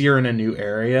says you're in a new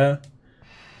area.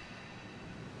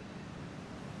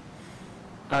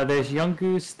 There's young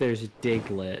goose. There's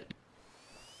Diglett.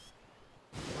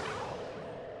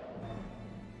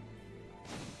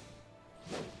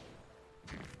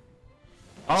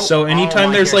 So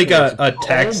anytime there's like a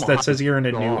text that says you're in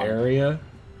a God. new area.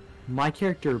 My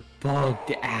character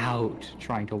bugged out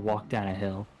trying to walk down a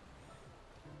hill.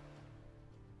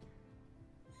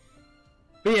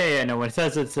 But yeah, no, when it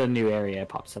says it's a new area, it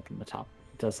pops up in the top.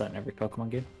 It does that in every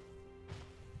Pokemon game.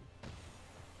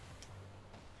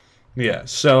 Yeah,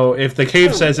 so if the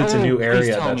cave says it's a new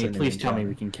area, that's a new Please tell me encounter.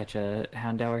 we can catch a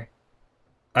Houndour.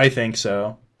 I think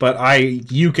so.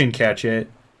 But you can catch it.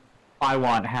 I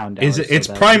want Houndour. It's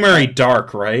primary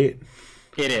dark, right?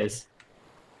 It is.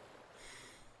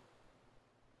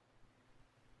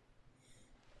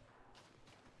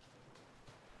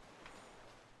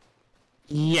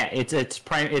 Yeah, it's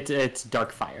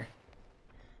dark fire.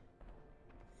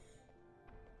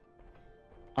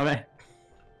 I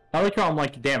like how I'm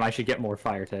like, damn, I should get more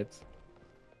fire types.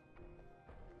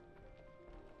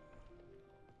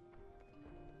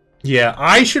 Yeah,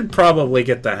 I should probably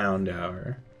get the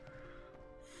Houndour.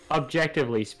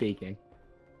 Objectively speaking.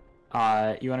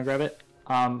 You wanna grab it?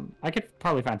 I could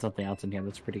probably find something else in here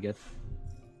that's pretty good.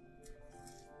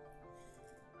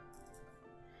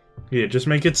 Yeah, just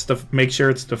make sure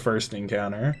it's the first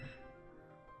encounter.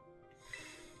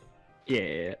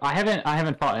 Yeah, I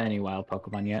haven't fought any wild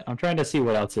Pokemon yet. I'm trying to see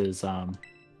what else is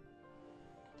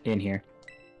in here.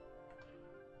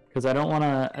 Because I don't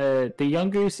wanna the young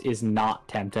goose is not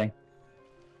tempting.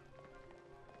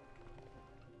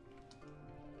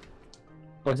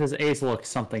 Oh, it says Ace, look,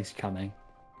 something's coming.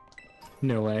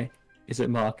 No way. Is it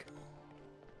Muck?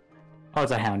 Oh,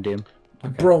 it's a Houndoom.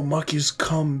 Okay. Bro, Mucky's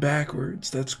come backwards.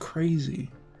 That's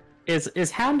crazy.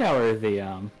 Is Houndour the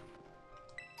oh,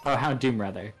 Houndoom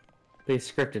rather, the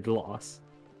scripted loss?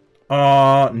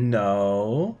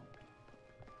 No.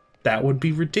 That would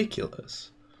be ridiculous.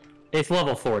 It's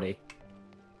level 40.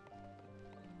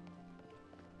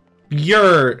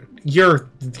 You're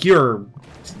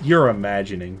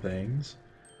imagining things.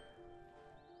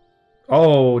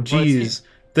 Oh, geez.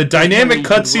 The dynamic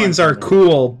cutscenes are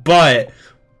cool, but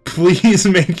please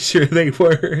make sure they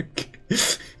work.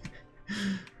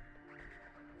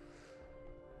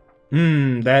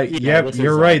 Yep,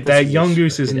 you're right. That young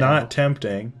goose is not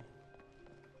tempting.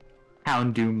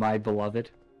 Houndoom, my beloved.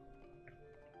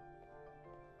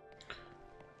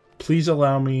 Please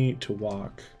allow me to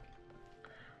walk.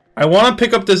 I want to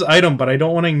pick up this item, but I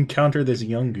don't want to encounter this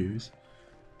young goose.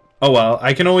 Oh well,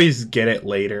 I can always get it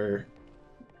later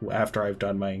after I've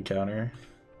done my encounter.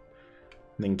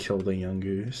 And then kill the young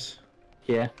goose.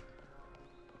 Yeah.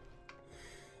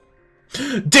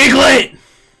 Diglett!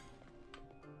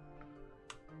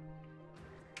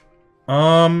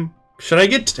 Should I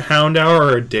get Houndour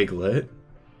or a Diglett?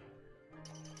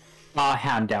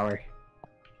 Houndour.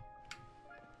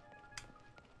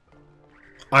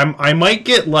 I might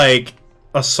get like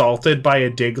assaulted by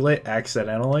a Diglett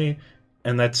accidentally,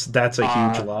 and that's a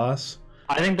huge loss.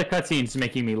 I think the cutscene's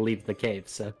making me leave the cave,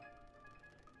 so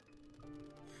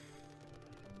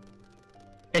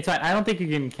it's fine. I don't think you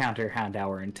can encounter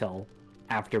Houndour until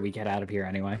after we get out of here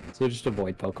anyway. So just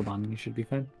avoid Pokemon and you should be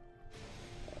fine.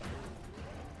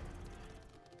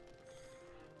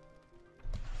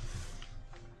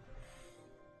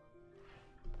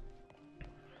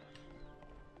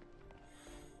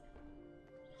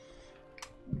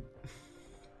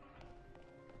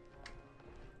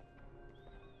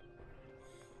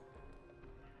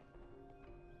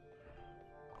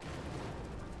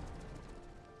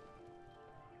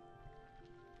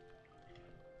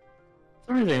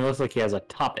 For some reason, it looks like he has a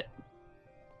Toppet.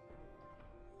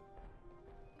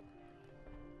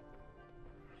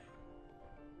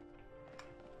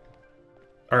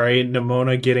 Alright,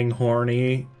 Nimona getting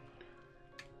horny.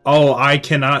 Oh, I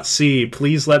cannot see.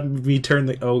 Please let me turn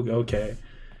the... Oh, okay.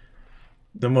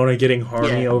 Nimona getting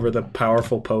horny over the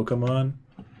powerful Pokemon.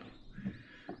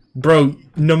 Bro,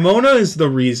 Nimona is the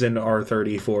reason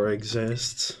R34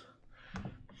 exists.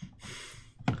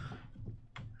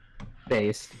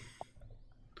 Based.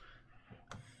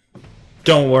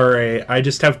 Don't worry, I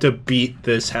just have to beat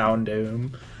this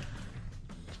Houndoom.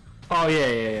 Oh,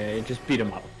 yeah. Just beat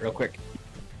him up real quick.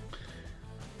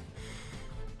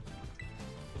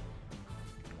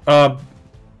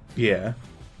 Yeah.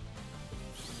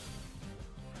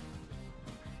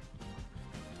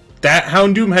 That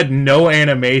Houndoom had no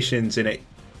animations in it.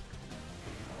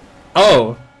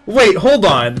 Oh, Wait, hold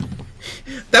on.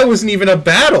 That wasn't even a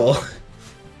battle.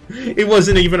 It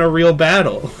wasn't even a real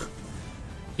battle.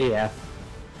 Yeah.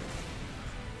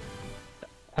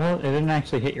 It didn't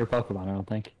actually hit your Pokemon, I don't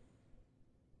think.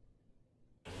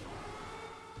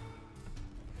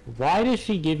 Why does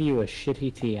she give you a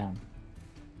shitty TM?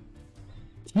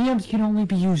 TMs can only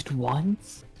be used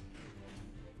once?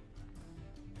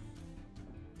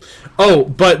 Oh,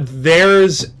 but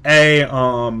there's a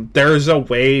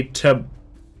way to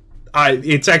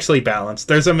it's actually balanced.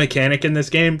 There's a mechanic in this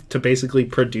game to basically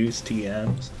produce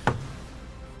TMs.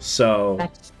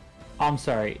 So I'm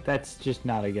sorry, that's just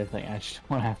not a good thing. I just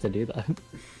don't have to do that.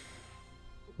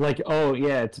 Like, oh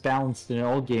yeah, it's balanced in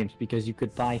old games because you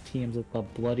could buy TMs at the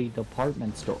bloody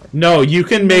department store. No, you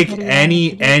can make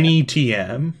any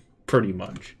TM, pretty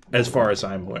much, as far as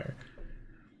I'm aware.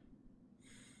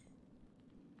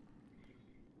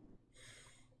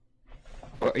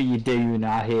 Or do you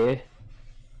not hear?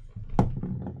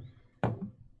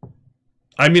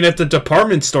 I mean, at the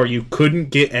department store, you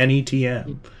couldn't get any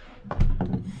TM.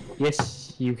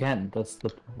 Yes, you can. That's the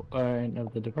point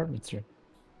of the department store.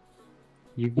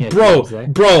 You can get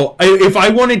Bro, if I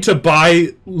wanted to buy,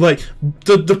 like,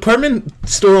 the department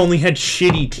store only had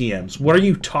shitty TMs. What are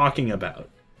you talking about?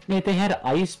 Mate, they had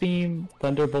Ice Beam,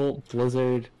 Thunderbolt,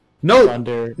 Blizzard, No,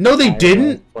 Thunder. no, they Fire,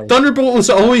 didn't. like... Thunderbolt was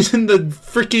always in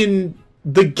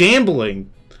the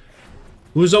gambling.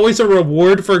 It was always a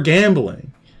reward for gambling.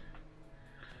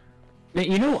 Mate,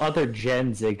 you know other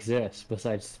gens exist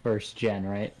besides first gen,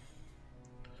 right?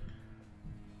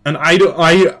 And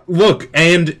I look,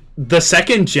 and the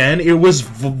second gen, it was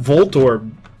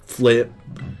Voltorb Flip.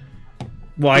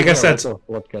 Well, I guess that's...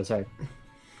 Flip goes hard.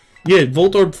 Yeah,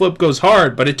 Voltorb Flip goes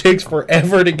hard, but it takes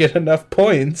forever to get enough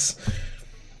points.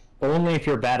 Only if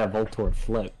you're bad at Voltorb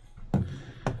Flip.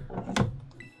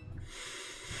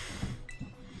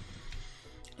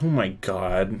 Oh my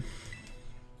god.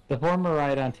 The form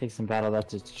Miraidon takes in battle,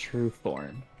 that's its true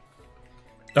form.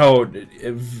 Oh,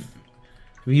 have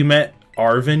you met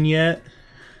Arvin yet?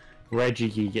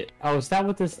 Regigigas. Oh, is that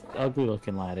what this ugly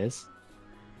looking lad is?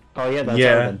 Oh yeah, that's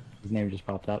Yeah. Arvin. His name just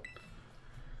popped up.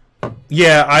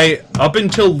 Yeah, up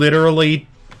until literally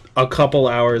a couple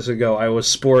hours ago, I was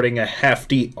sporting a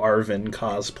hefty Arvin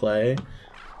cosplay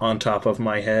on top of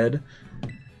my head.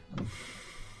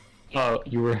 Oh,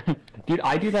 you were... Dude,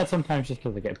 I do that sometimes just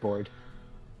because I get bored.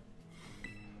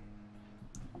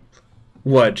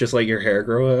 What, just let your hair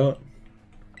grow out?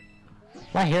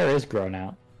 My hair is grown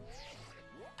out.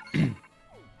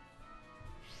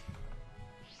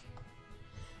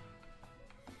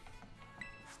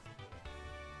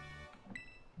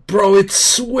 Bro, it's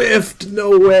Swift!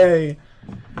 No way!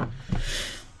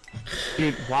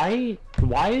 Dude, why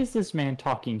is this man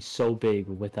talking so big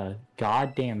with a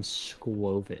goddamn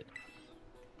Squovit?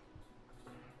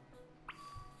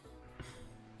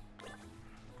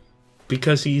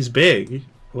 Because he's big.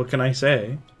 What can I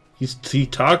say? He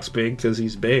talks big because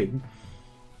he's big.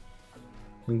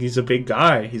 He's a big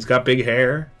guy. He's got big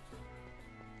hair.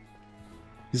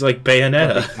 He's like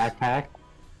Bayonetta. Got a big backpack.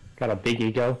 Got a big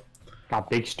ego. Got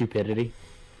big stupidity.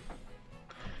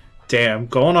 Damn,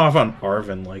 going off on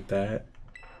Arvin like that.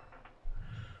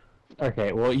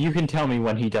 Okay, well, you can tell me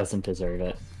when he doesn't deserve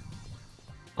it.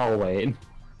 I'll wait.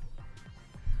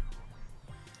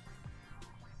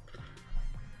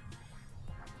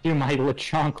 Dude, my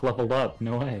Lechonk leveled up.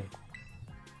 No way.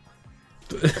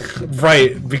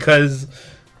 Right, because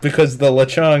the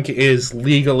Lechonk is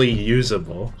legally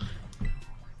usable.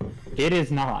 It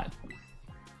is not.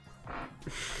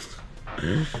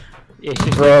 It's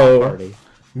just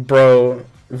Bro,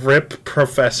 rip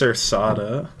Professor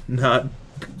Sada, not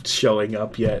showing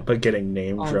up yet, but getting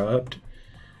name dropped.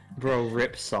 Bro,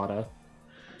 rip Sada.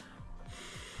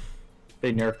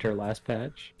 They nerfed her last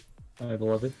patch. I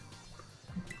love it.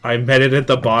 I met it at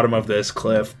the bottom of this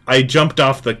cliff. I jumped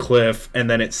off the cliff, and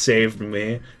then it saved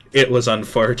me. It was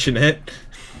unfortunate.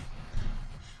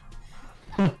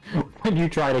 When you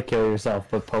try to kill yourself,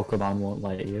 but Pokemon won't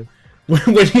let you.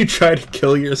 When you try to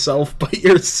kill yourself, but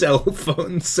your cell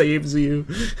phone saves you.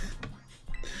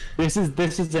 This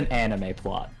is an anime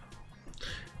plot.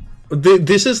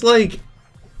 This is like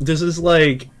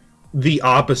the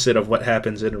opposite of what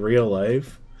happens in real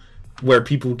life, where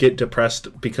people get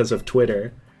depressed because of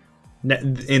Twitter.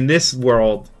 In this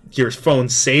world, your phone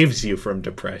saves you from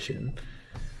depression.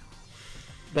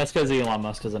 That's because Elon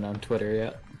Musk doesn't own Twitter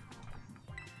yet.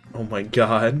 Oh my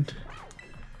god.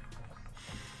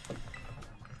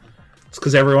 It's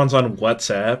because everyone's on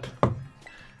WhatsApp.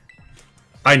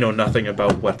 I know nothing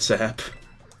about WhatsApp.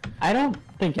 I don't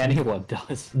think anyone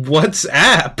does.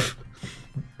 WhatsApp?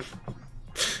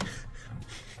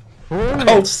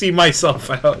 I'll see myself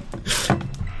out.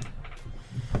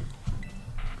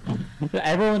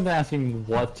 Everyone's asking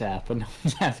what's up, and no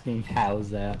one's asking how's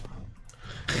that.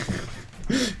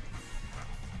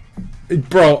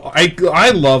 Bro,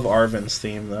 I love Arvin's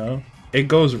theme though. It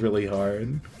goes really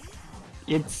hard.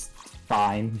 It's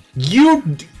fine. You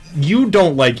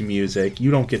don't like music.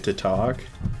 You don't get to talk.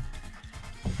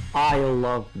 I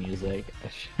love music. I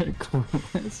should include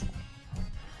this.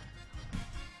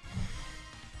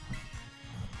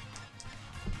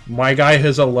 My guy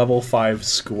has a level 5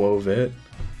 Squovit.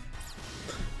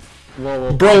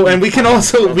 Well, Bro, and we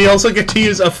also get to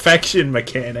use affection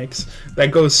mechanics.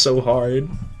 That goes so hard.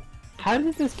 How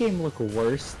did this game look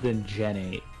worse than Gen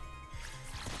 8?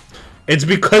 It's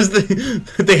because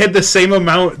they had the same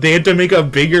amount. They had to make a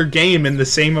bigger game in the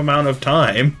same amount of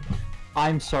time.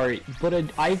 I'm sorry, but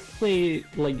I play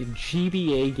like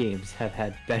GBA games have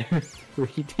had better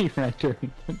 3D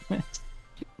rendering than this.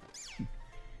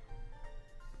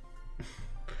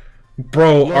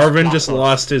 Bro, Arvin just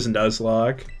lost his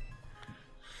Nuzlocke.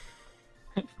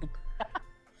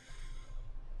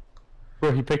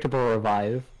 Bro, he picked up a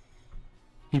revive.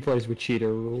 He plays with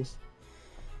cheater rules,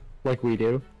 like we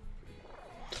do.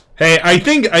 Hey, I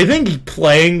think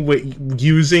playing with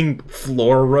using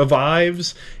floor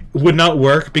revives would not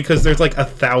work because there's like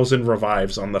 1,000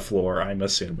 revives on the floor. I'm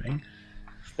assuming.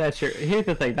 That's true. Here's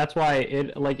the thing. That's why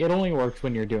it only works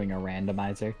when you're doing a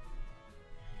randomizer.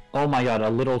 Oh my god, a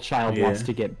little child wants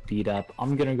to get beat up.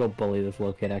 I'm gonna go bully this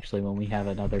little kid actually when we have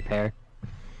another pair.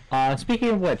 Speaking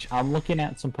of which, I'm looking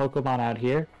at some Pokemon out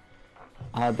here.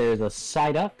 There's a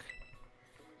Psyduck.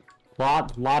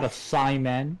 Lot of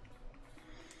Psymen.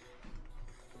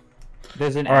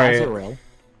 There's an Azurill.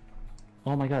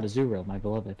 Oh my god, Azurill, my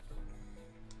beloved.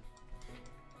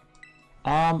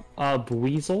 A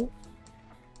Buizel.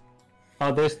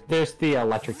 Oh, there's the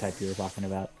electric type you were talking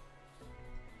about.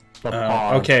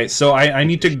 Okay, so I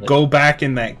need to go back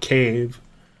in that cave.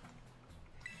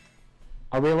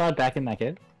 Are we allowed back in that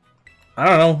cave? I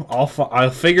don't know. I'll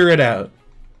figure it out.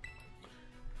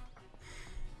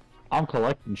 I'm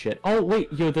collecting shit. Oh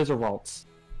wait, yo, there's a waltz.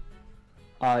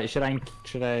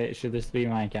 Should this be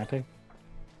my encounter?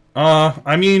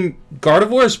 I mean,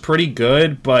 Gardevoir is pretty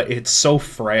good, but it's so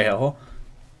frail.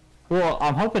 Well,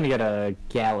 I'm hoping to get a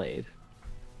Gallade.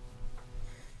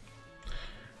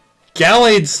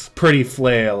 Gallade's pretty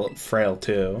frail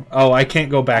too. Oh, I can't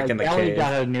go back in the Gallade cave.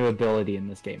 got a new ability in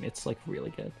this game. It's like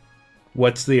really good.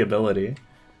 What's the ability?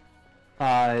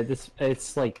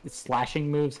 It's like slashing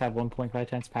moves have 1.5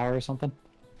 times power or something.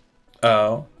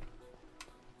 Oh.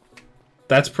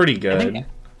 That's pretty good.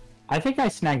 I think I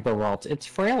snagged the Ralts. It's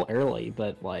frail early,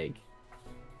 but like,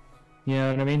 you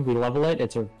know what I mean? We level it.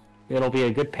 It'll be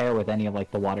a good pair with any of like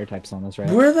the water types on this route.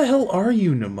 Where the hell are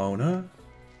you, Nimona?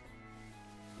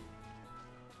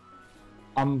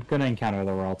 I'm gonna encounter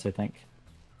the Ralts, I think.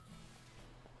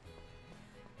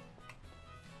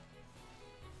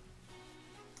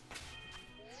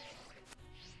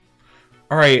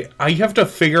 Alright, I have to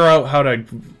figure out how to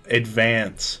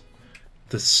advance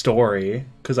the story,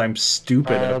 because I'm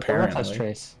stupid, apparently.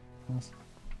 Trace.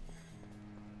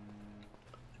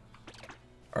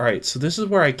 Alright, so this is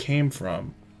where I came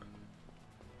from.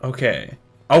 Okay.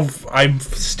 Oh, I'm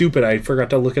stupid, I forgot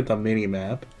to look at the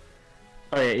mini-map.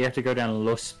 Oh yeah, you have to go down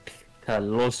Los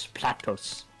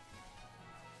Platos.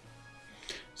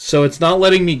 So it's not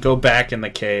letting me go back in the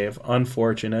cave.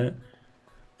 Unfortunate.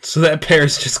 So that pair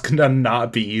is just gonna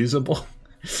not be usable.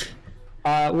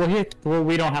 Well,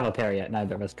 we don't have a pair yet.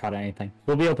 Neither of us caught anything.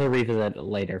 We'll be able to revisit it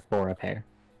later for a pair.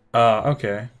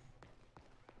 Okay.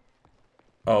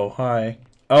 Oh, hi.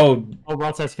 Oh. Oh,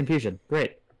 Ralts has confusion.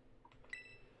 Great.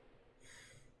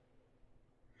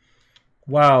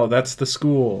 Wow, that's the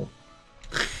school.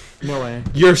 No way.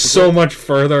 You're so much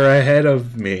further ahead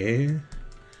of me.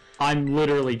 I'm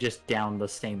literally just down the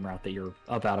same route that you're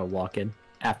about to walk in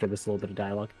after this little bit of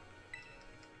dialogue.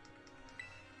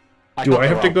 Do I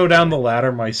have to go down the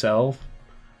ladder myself?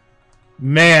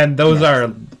 Man, those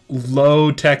are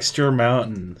low texture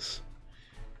mountains.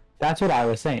 That's what I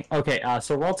was saying. Okay,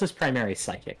 so Ralts is primary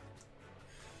psychic.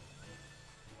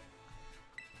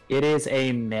 It is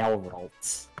a male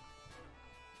Ralts.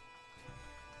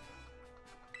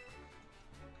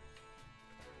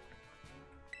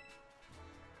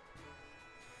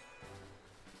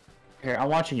 Here, I'm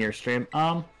watching your stream.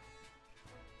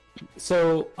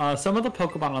 So, some of the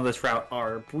Pokemon on this route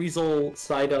are Buizel,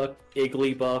 Psyduck,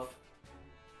 Igglybuff,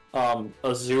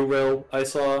 Azurill, I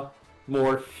saw,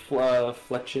 more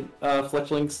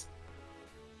Fletchlings.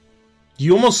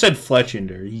 You almost said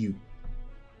Fletchinder, you...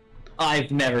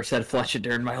 I've never said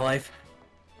Fletchinder in my life.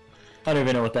 I don't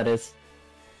even know what that is.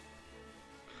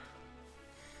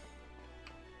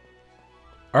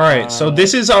 All right, so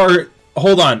this is our...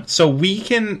 Hold on. So we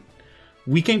can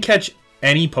catch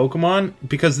any Pokemon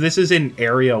because this is in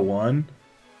Area 1.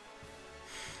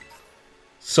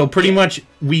 So pretty much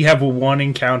we have one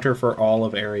encounter for all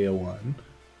of Area 1.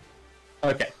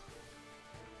 Okay.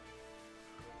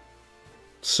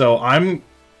 So I'm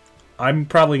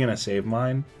probably going to save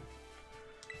mine.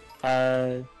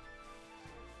 Unless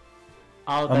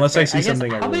I see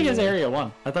something I How really big is like. Area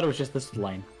 1? I thought it was just this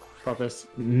lane. This.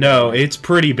 No, it's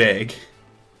pretty big.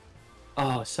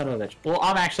 Oh, son of a bitch. Well,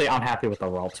 I'm happy with the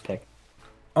Ralts pick.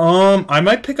 I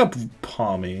might pick up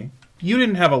Palmy. You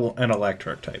didn't have an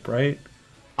electric type, right?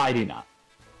 I do not.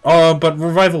 But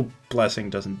Revival Blessing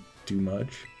doesn't do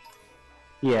much.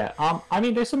 Yeah, I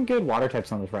mean, there's some good water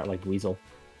types on this route, like Weasel.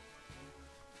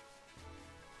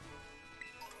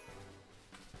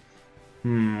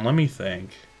 Let me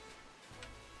think.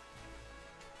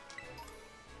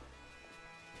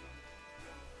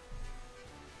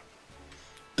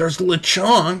 There's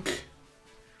Lechonk!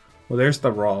 Well, there's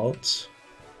the Ralts.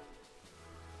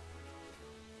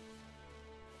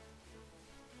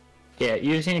 Yeah,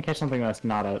 you just need to catch something that's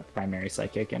not a primary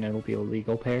psychic, and it'll be a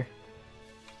legal pair.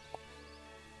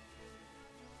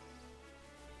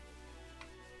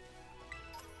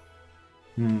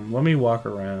 Let me walk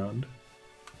around.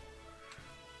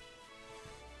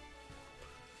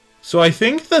 So I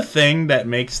think the thing that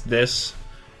makes this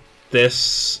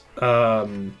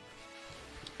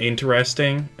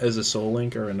interesting as a Soul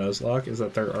Link or a Nuzlocke is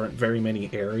that there aren't very many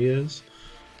areas.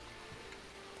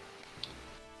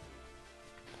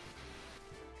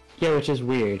 Yeah, which is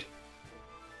weird.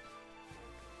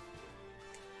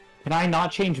 Can I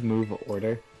not change move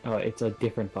order? Oh, it's a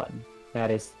different button.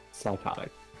 That is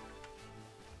psychotic.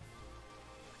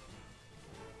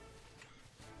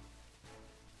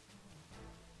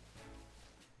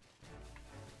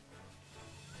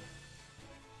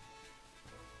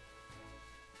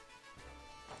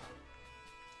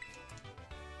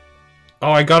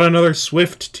 Oh, I got another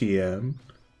Swift TM.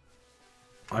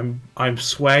 I'm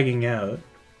swagging out.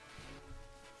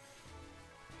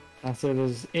 So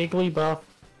there's Igglybuff.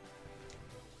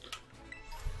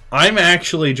 I'm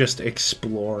actually just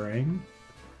exploring.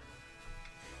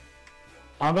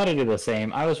 I'm about to do the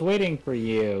same. I was waiting for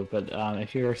you, but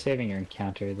if you were saving your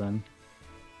encounter, then...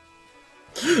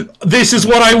 This is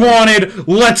what I wanted!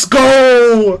 Let's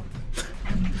go!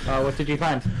 What did you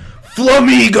find?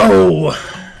 Flamigo!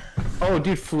 Oh,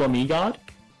 dude, Flamigod?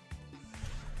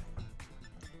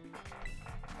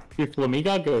 Dude,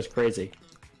 Flamigod goes crazy.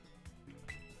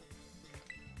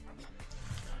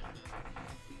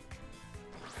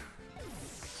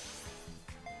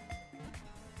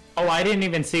 Oh, I didn't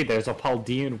even see there's a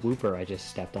Paldean Wooper I just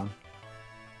stepped on.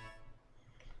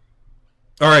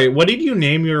 Alright, what did you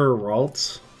name your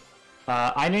Ralts?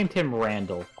 I named him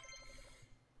Randall.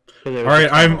 Alright,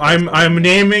 I'm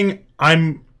naming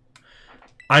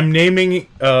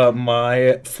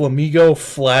my Flamigo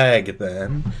Flag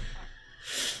then.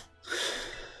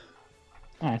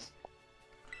 Nice.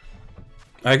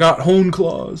 I got Hone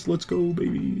Claws. Let's go,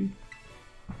 baby.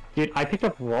 Dude, I picked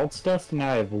up Ralts Dust and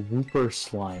now I have Wooper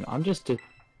Slime. I'm just a...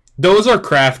 Those are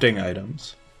crafting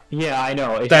items. Yeah, I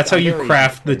know. That's how you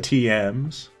craft the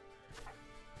TMs.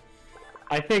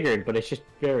 I figured, but it's just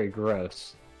very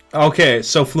gross. Okay,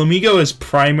 so Flamigo is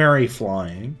primary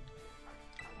flying.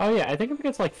 Oh yeah, I think it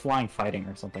gets like flying fighting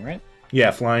or something, right?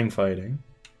 Yeah, flying fighting.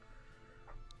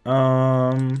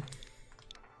 I'm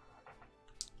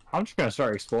just gonna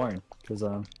start exploring, because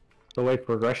the way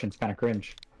progression's kind of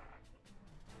cringe.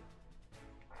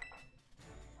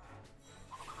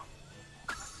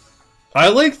 I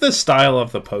like the style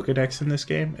of the Pokédex in this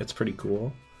game. It's pretty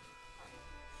cool.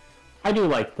 I do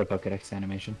like the Pokédex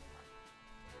animation.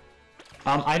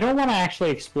 I don't want to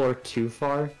actually explore too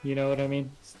far, you know what I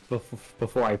mean?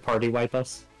 Before I party wipe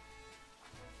us.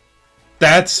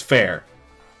 That's fair.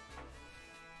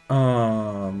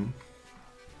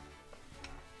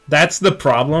 That's the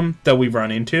problem that we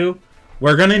run into.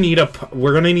 We're gonna need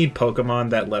Pokemon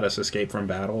that let us escape from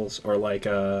battles, or like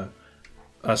a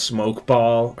smoke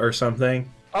ball or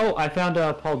something. Oh, I found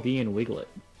a Paldean Wiglet.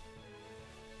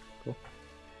 Cool.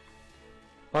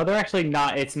 Oh, they're actually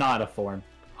not. It's not a form.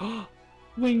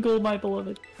 Wingull, my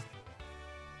beloved.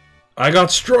 I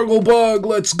got Struggle Bug.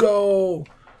 Let's go.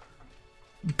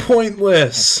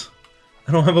 Pointless.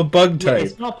 I don't have a bug type. Yeah,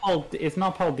 it's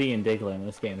not Paldean Diglett in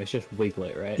this game. It's just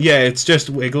Wiglet, right? Yeah, it's just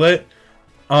Wiglet.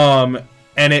 And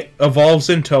it evolves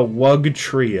into Wug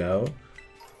Trio.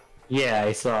 Yeah,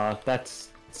 I saw. That's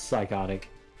psychotic.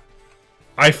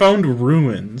 I found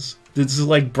ruins. This is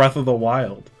like Breath of the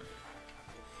Wild.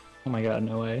 Oh my god,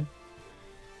 no way.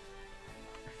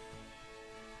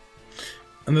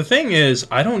 And the thing is,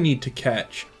 I don't need to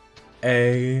catch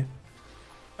a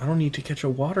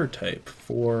water type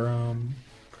for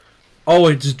Oh,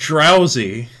 it's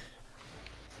Drowsy.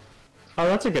 Oh,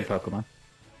 that's a good Pokemon.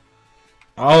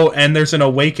 Oh, and there's an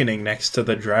awakening next to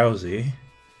the Drowsy.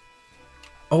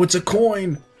 Oh, it's a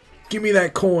coin! Give me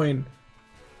that coin!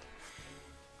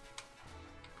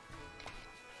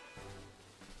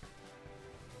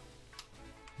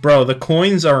 Bro, the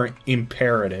coins are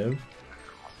imperative.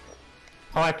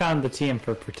 Oh, I found the TM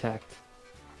for Protect.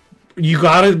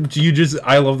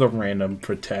 I love the random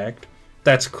Protect.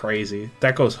 That's crazy.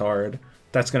 That goes hard.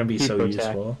 That's gonna be so Protect.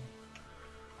 useful.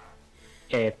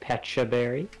 A Pecha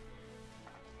Berry.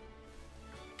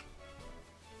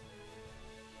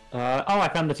 Oh, I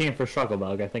found the team for Struggle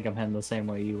Bug. I think I'm heading the same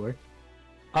way you were.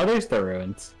 Oh, there's the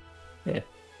ruins. Yeah.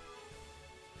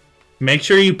 Make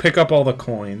sure you pick up all the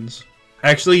coins.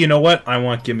 Actually, you know what? I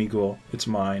want Gimme Ghoul. It's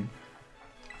mine.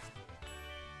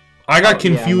 I got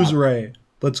Confuse Ray.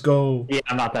 Let's go. Yeah,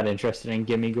 I'm not that interested in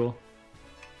Gimme Ghoul.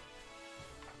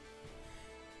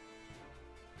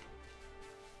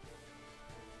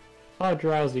 Oh,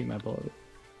 Drowsy, my beloved.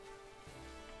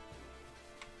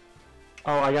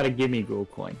 Oh, I got a Gimme Ghoul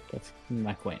coin. That's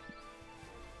my coin.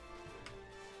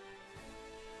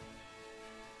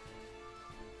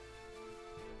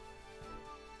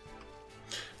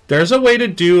 There's a way to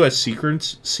do a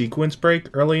sequence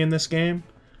break early in this game,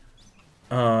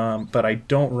 but I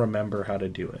don't remember how to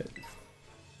do it.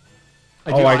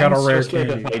 Dude, I got I'm a rare so scared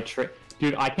to candy. fight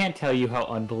Dude, I can't tell you how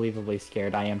unbelievably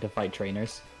scared I am to fight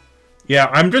trainers. Yeah,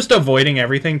 I'm just avoiding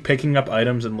everything, picking up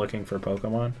items and looking for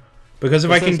Pokemon. Because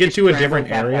if I can get to a different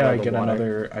area, I get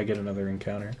another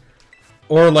encounter.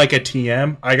 Or like a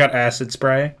TM. I got Acid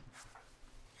Spray.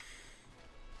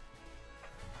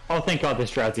 Oh, thank God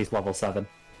this Drowsy's level 7.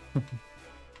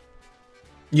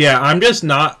 Yeah, I'm just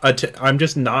not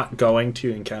going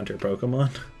to encounter Pokemon.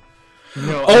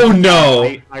 No, Oh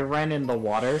no! I ran in the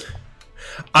water.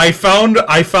 I found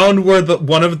where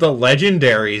one of the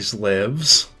legendaries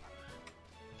lives.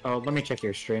 Oh, let me check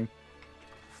your stream.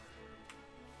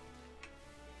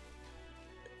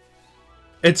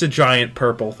 It's a giant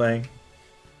purple thing.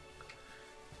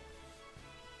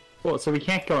 Cool, so we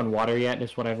can't go in water yet,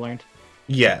 is what I've learned.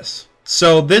 Yes.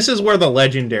 So this is where the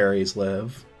legendaries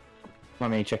live. Let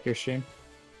me check your stream.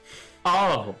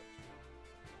 Oh!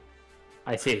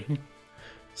 I see.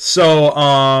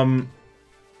 So,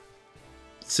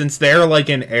 since they're like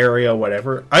an area,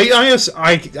 whatever, I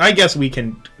guess we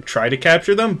can try to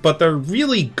capture them, but they're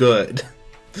really good.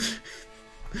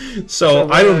 So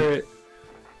I don't.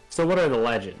 So what are the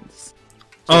legends?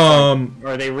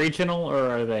 Are they regional or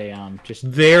are they just?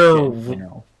 They're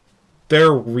regional.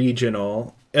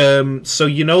 So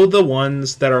you know the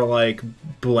ones that are like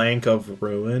blank of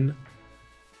ruin?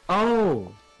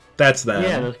 Oh, that's them.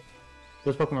 Yeah,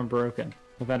 those Pokemon are broken.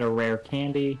 I found a rare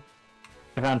candy.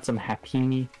 I found some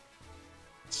Happiny.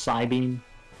 Psybeam.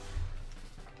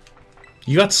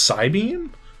 You got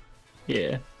Psybeam?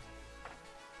 Yeah.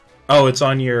 Oh, it's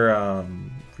on your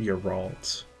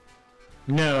Ralts.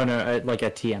 No, like a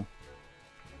TM.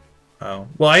 Oh.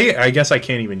 Well, I guess I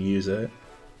can't even use it.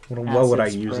 What would I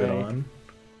use it Spray. on?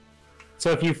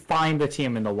 So if you find the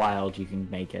TM in the wild, you can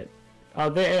make it.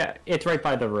 Oh, it's right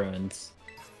by the ruins.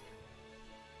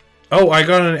 Oh, I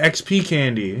got an XP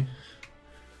candy.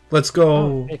 Let's go.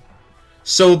 Oh, hey.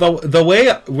 So the way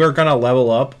we're gonna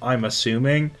level up, I'm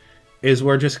assuming, is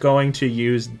we're just going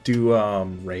to do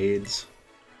raids.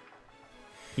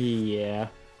 Yeah.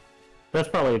 That's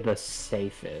probably the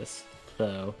safest,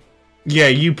 though. Yeah,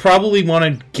 you probably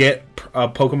want to get a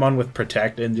Pokemon with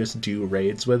Protect and just do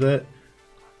raids with it.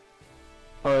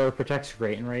 Or Protect's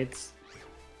great in raids.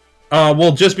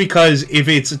 Well, just because if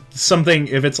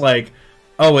it's like,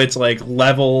 oh, it's like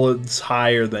levels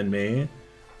higher than me,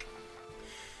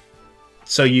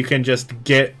 so you can just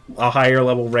get a higher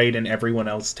level raid and everyone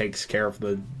else takes care of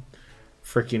the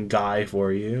freaking guy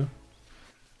for you.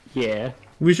 Yeah.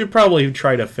 We should probably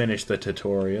try to finish the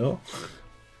tutorial.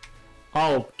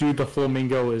 Oh, dude, the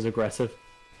flamingo is aggressive.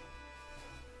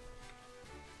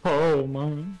 Oh,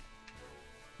 man.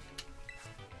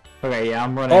 Okay, yeah,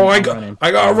 I'm running. Oh, I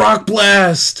got Rock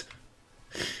Blast!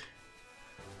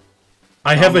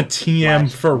 I have a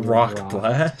TM for Rock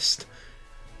Blast.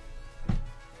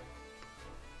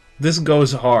 This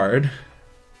goes hard.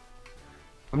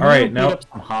 Alright, now...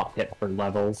 some Hop Hit for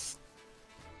levels.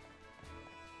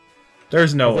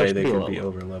 There's no way they could be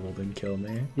over-leveled and kill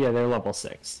me. Yeah, they're level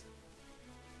 6.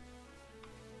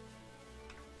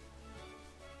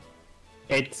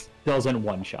 It doesn't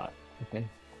one-shot. Okay.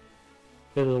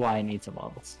 This is why I need some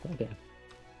levels. Okay.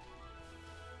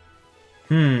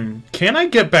 Can I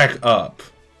get back up?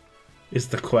 Is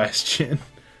the question.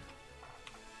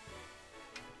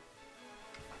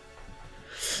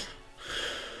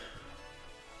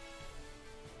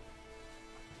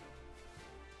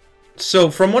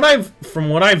 So from what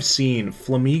I've seen,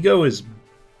 Flamigo is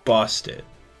busted.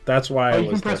 That's why I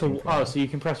you was can press. looking So you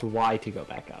can press Y to go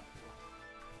back up.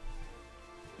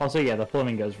 Also, yeah, the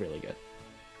Flamingo's really good.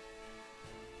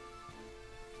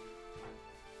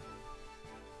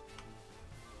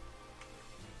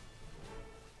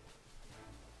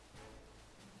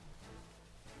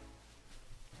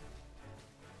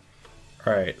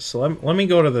 Alright, so let me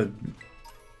go to the...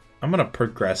 I'm gonna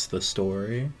progress the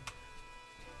story.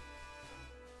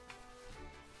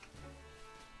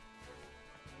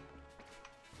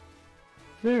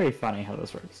 Very funny how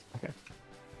this works. Okay.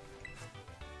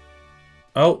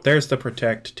 Oh, there's the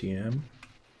protect TM.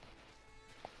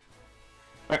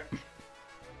 Alright.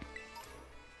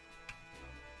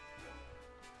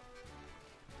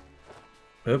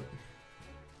 Oop.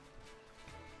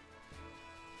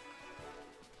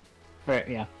 Alright,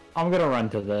 yeah. I'm gonna run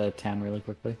to the town really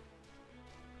quickly.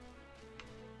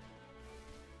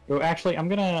 Oh, actually, I'm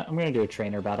gonna do a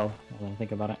trainer battle. While I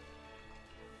think about it.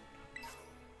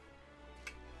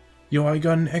 Yo, I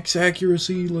got an X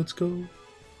accuracy. Let's go.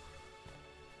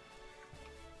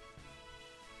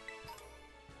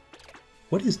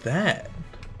 What is that?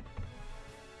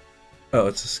 Oh,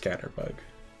 it's a scatter bug.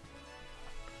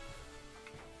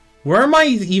 Where am I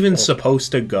even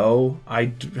supposed to go? How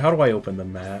do I open the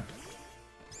map?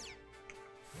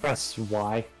 Press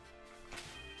Y.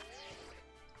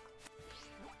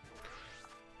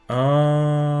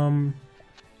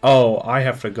 Oh, I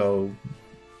have to go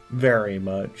very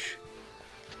much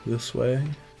this way.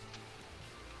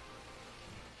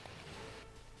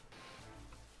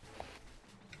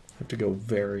 Have to go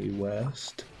very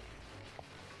west.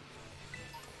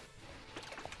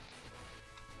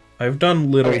 I've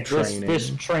done little training.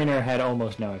 This trainer had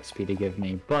almost no XP to give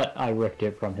me, but I ripped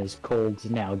it from his cold,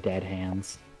 now dead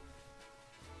hands.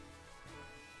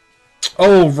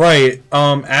 Oh, right.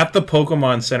 At the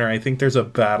Pokemon Center, I think there's a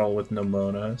battle with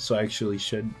Nomona, so I actually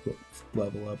should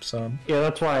level up some. Yeah,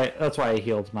 that's why I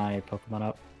healed my Pokemon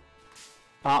up.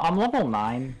 I'm level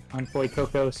 9 on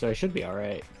Fuecoco, so I should be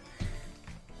alright.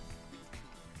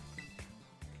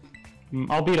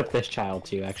 I'll beat up this child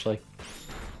too, actually.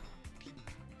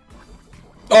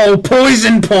 Oh,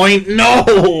 Poison Point! No!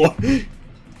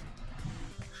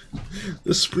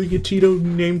 The Sprigatito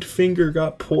named Finger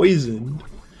got poisoned.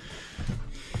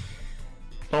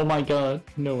 Oh my god,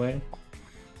 no way.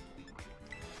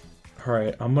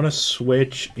 Alright, I'm gonna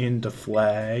switch into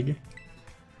Flag.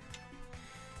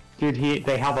 Dude,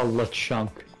 they have a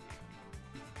Lechunk.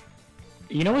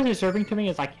 You know what's disturbing to me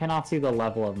is I cannot see the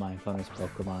level of my opponent's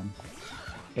Pokemon.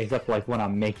 Except like when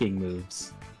I'm making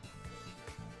moves.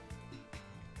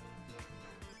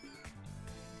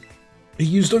 He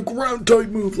used a ground type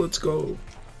move, let's go.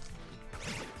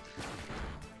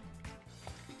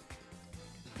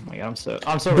 Oh my god,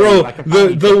 I'm so Bro,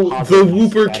 ready. the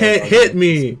Wooper can't hit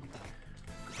me.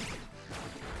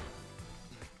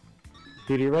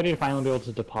 Dude, you ready to finally be able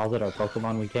to deposit our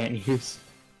Pokemon we can't use?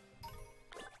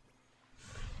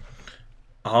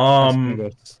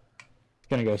 It's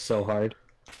gonna go so hard.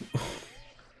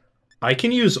 I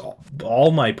can use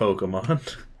all my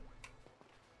Pokemon.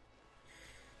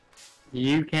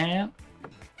 You can't?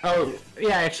 Oh,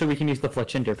 yeah, actually we can use the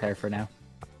Fletchinder pair for now.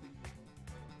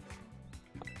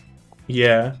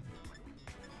 Yeah.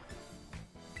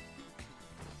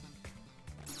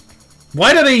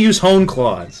 Why do they use Hone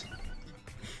Claws?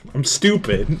 I'm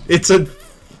stupid. It's a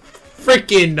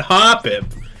freaking Hoppip.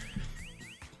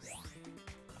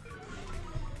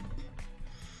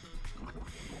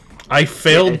 I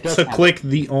failed to click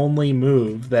the only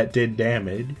move that did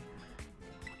damage.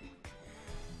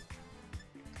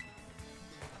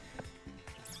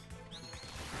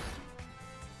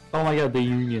 Oh my god, the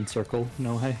Union Circle.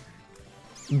 No way.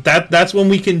 That's when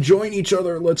we can join each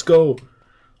other. Let's go.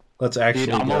 Let's actually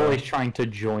Dude, I'm go. always trying to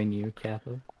join you,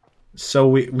 Kappa. So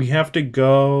we have to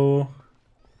go...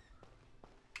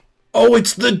 Oh,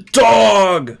 it's the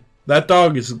dog! That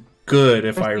dog is good,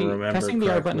 if I remember Pressing the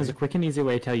R button correctly. is a quick and easy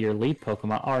way to tell your lead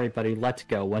Pokemon, alright buddy, let's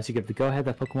go. Once you give the go-ahead,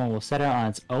 that Pokemon will set out on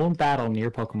its own battle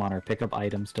near Pokemon or pick up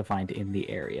items to find in the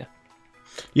area.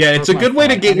 Yeah, it's a good way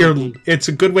to get it's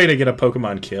a good way to get a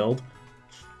Pokemon killed.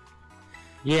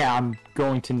 Yeah, I'm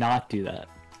going to not do that.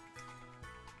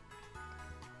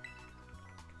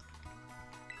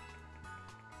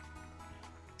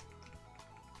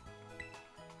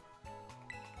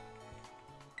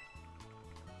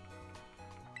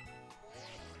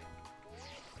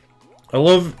 I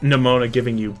love Nimona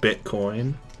giving you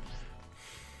Bitcoin.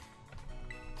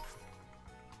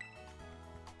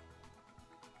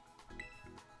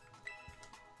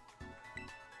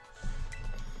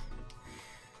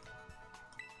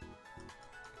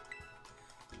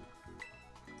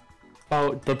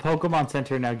 Oh, the Pokemon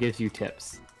Center now gives you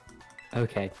tips.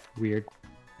 Okay, weird.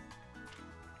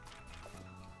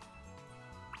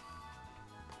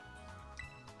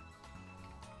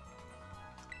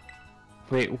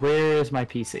 Wait, where is my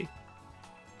PC?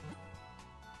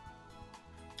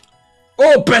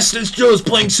 Oh, Bestest Joe's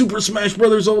playing Super Smash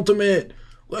Bros. Ultimate!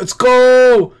 Let's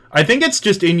go! I think it's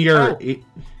just in your... Oh.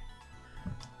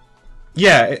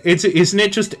 Yeah, isn't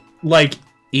it just, like,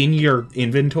 in your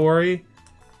inventory?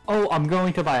 Oh, I'm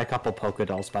going to buy a couple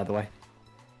Pokédolls, by the way.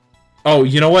 Oh,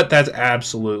 you know what? That's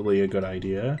absolutely a good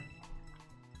idea.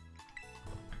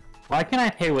 Why can I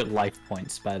pay with life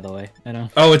points, by the way? I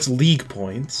don't... Oh, it's league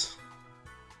points.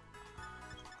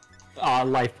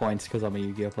 Life points, because I'm a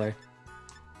Yu-Gi-Oh player.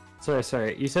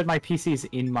 Sorry. You said my PC's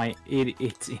in my...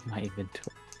 It's in my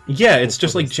inventory. Yeah, it's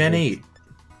just like Gen 8.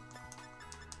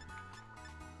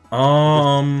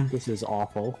 This is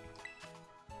awful.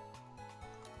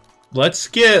 Let's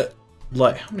get,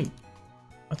 like, how many?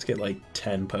 Let's get, like,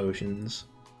 10 potions.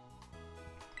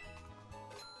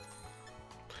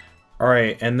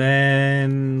 Alright, and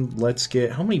then let's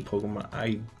get, how many Pokemon?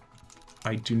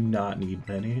 I do not need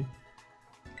many.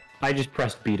 I just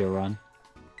pressed B to run.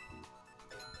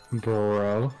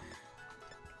 Bro.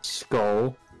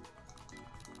 Skull.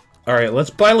 Alright, let's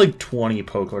buy, like, 20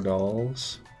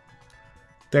 Pokédolls.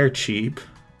 They're cheap.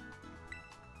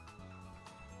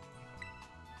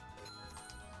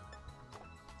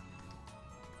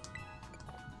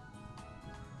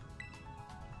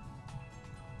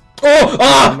 Oh!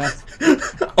 Ah!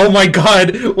 Oh my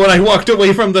god! When I walked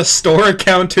away from the store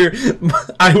counter,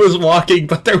 I was walking,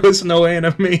 but there was no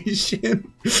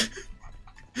animation.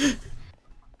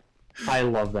 I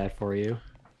love that for you.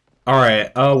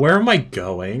 Alright, where am I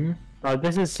going?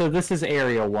 This is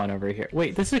Area 1 over here.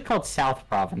 Wait, this is called South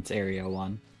Province Area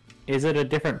 1. Is it a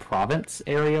different province,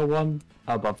 Area 1,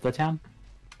 above the town?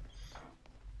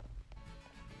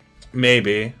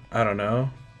 Maybe. I don't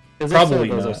know. Probably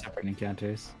not. Those are separate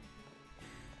encounters.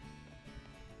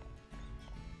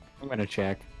 I'm gonna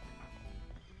check.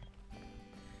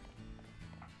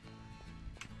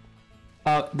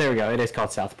 Oh, there we go. It is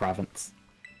called South Province.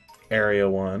 Area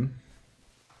 1.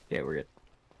 Yeah, we're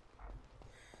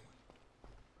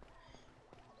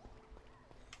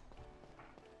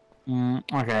good.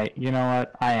 Okay, you know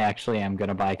what? I actually am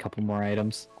gonna buy a couple more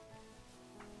items.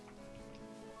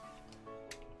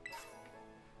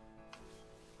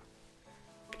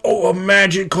 Oh, a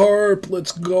Magikarp!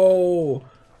 Let's go!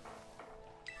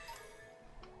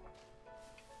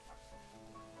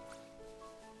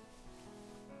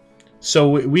 So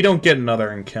we don't get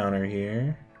another encounter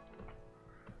here.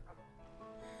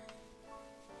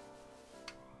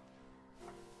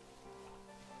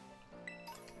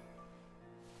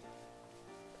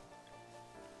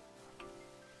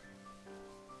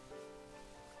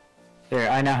 There,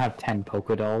 I now have 10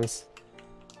 Pokédolls.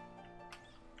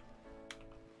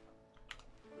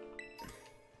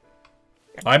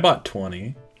 I bought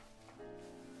 20.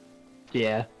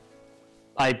 Yeah.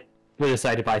 I would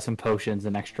decide to buy some potions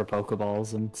and extra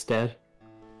Pokeballs instead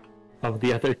of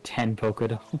the other 10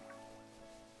 Pokédolls.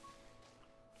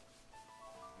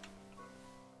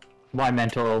 My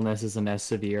mental illness isn't as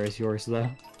severe as yours, though.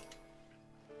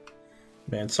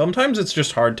 Man, sometimes it's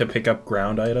just hard to pick up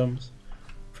ground items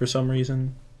for some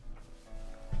reason.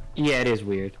 Yeah, it is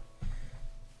weird.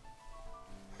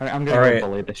 Alright, I'm gonna go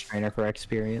bully this trainer for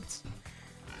experience.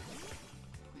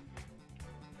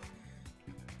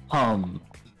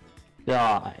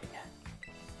 Die.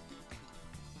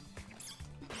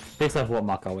 Based off what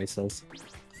Muck always says.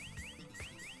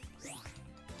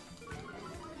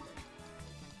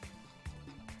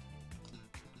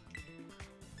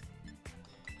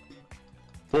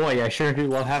 Boy, I sure do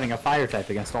love having a fire type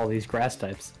against all these grass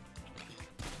types.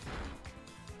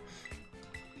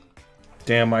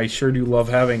 Damn, I sure do love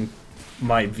having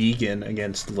my vegan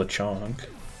against Lechonk.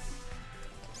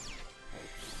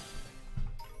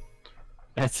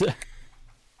 That's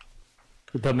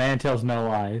the man tells no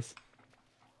lies.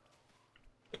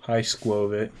 Hi,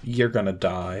 Squovit. You're gonna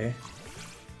die.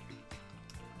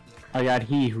 I got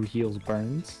he who heals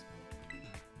burns.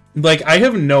 Like, I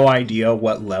have no idea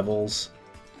what levels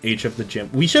each of the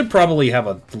gym... We should probably have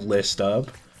a list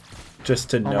up, just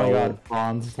to know... Oh my god,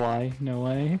 Bronzefly, no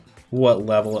way. What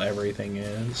level everything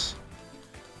is.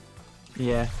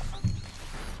 Yeah.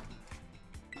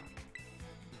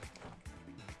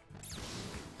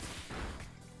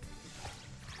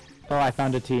 Oh, I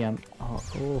found a TM.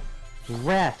 Oh,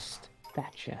 rest.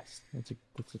 That chest. That's a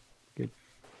good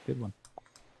one.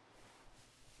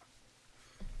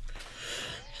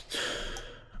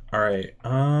 All right.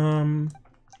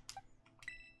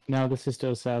 No, this is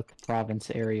still South Province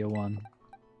Area 1.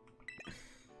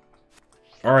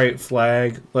 All right,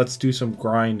 Flag. Let's do some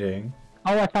grinding.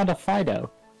 Oh, I found a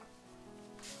Fido.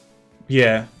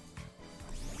 Yeah.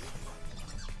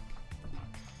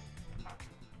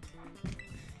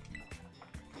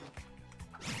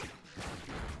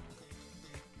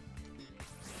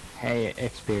 Hey,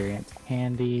 experience.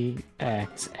 Handy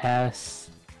XS.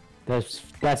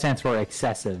 That stands for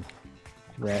excessive,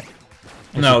 right?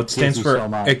 No, it stands gives you for so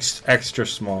much. extra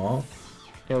small.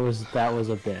 That was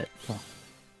a bit. Oh.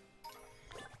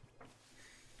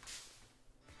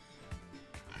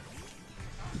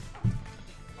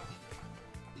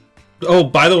 Oh,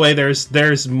 by the way,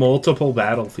 there's multiple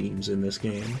battle themes in this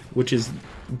game, which is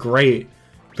great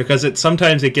because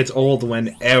sometimes it gets old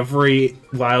when every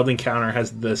wild encounter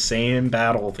has the same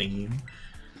battle theme.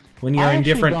 When you're in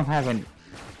different,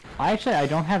 I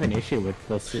don't have an issue with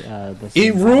this.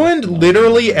 It ruined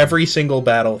literally every single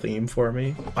battle theme for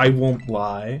me. I won't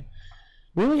lie.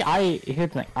 Really, here's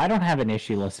the thing. I don't have an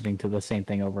issue listening to the same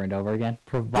thing over and over again.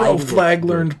 Bro, Flag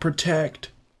learned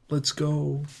Protect. Let's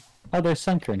go. Oh, there's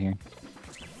Sunker in here.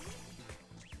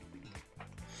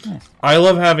 Nice. I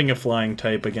love having a flying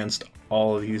type against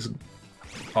all of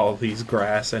these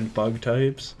grass and bug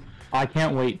types. I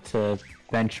can't wait to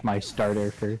bench my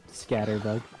starter for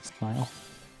Scatterbug. Smile.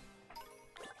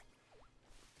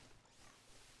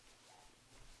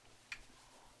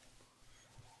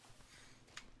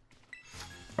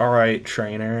 Alright,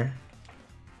 trainer.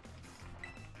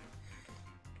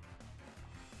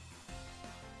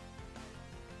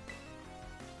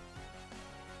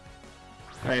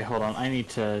 Alright, hold on. I need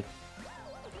to...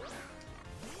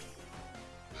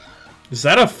 Is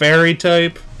that a fairy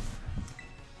type?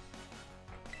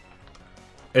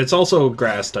 It's also a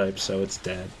grass type, so it's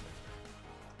dead.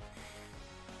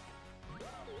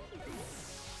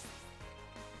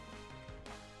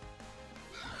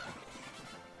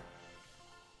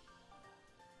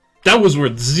 That was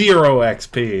worth 0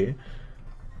 XP.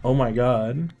 Oh my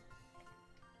god.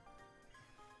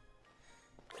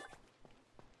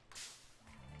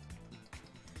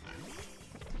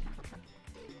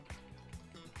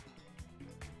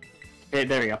 Hey,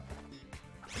 there we go.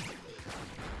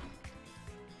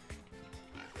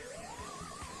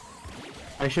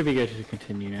 I should be good to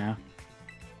continue now.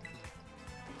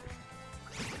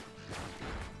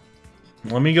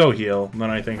 Let me go heal, then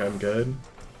I think I'm good.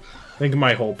 I think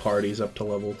my whole party's up to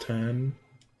level 10.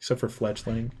 Except for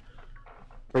Fletchling.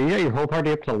 Well, you got your whole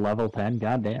party up to level 10?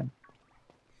 Goddamn.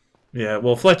 Yeah,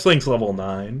 well, Fletchling's level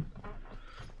 9.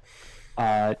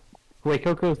 Wait,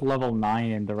 Coco's level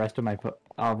 9 and the rest of my...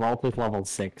 Vault is level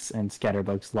 6 and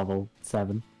Scatterbug's level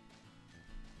 7.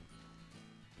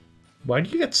 Why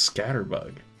do you get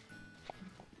Scatterbug?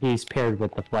 He's paired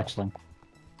with the Fletchling.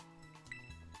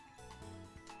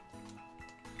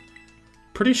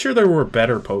 Pretty sure there were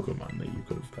better Pokemon that you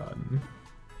could have gotten.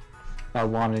 I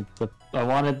wanted the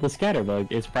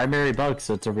Scatterbug. It's primary bug,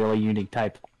 so it's a really unique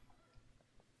type.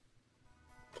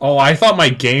 Oh, I thought my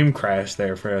game crashed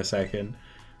there for a second.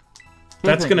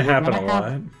 That's gonna happen a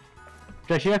lot.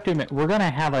 Josh, you have to admit, we're gonna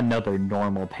have another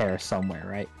normal pair somewhere,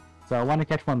 right? So I want to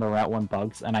catch one of the Route 1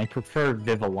 bugs, and I prefer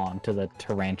Vivillon to the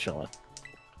Tarantula.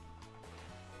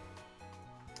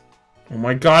 Oh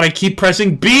my god, I keep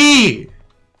pressing B!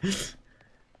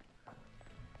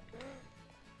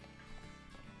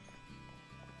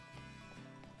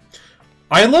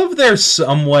 I love their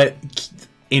somewhat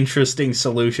interesting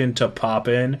solution to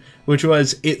Pop-In, which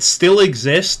was it still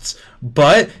exists,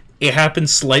 but it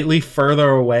happens slightly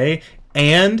further away,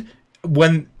 and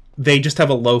when they just have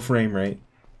a low frame rate.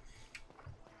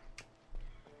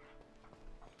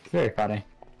 Very funny.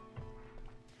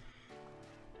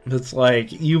 It's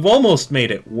like, you've almost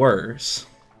made it worse.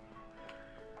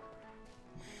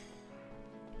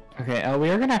 Okay, we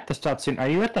are gonna have to stop soon. Are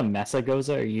you at the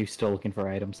Mesagoza, or are you still looking for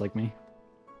items like me?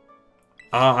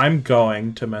 I'm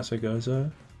going to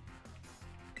Mesagoza.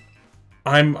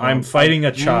 I'm fighting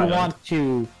a child.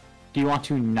 Do you want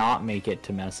to not make it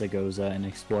to Mesagoza and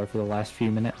explore for the last few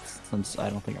minutes? Since I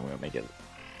don't think I'm gonna make it.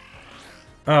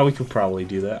 Oh, we could probably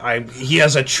do that. He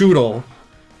has a Choodle.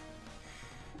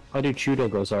 How do Choodle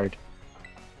goes hard?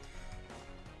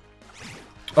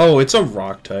 Oh, it's a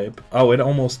rock type. Oh, it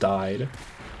almost died.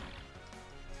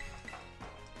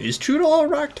 Is Choodle a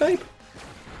rock type?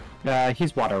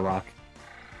 He's water rock.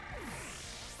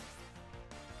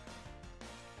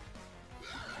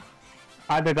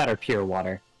 Either that or pure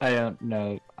water. I don't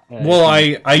know. Well,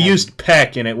 I used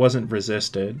Peck and it wasn't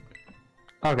resisted.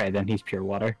 Okay, then he's pure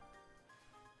water.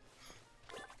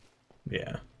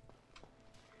 Yeah.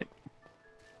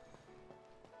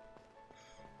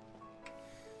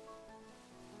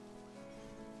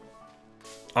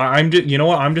 You know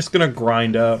what? I'm just gonna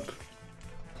grind up.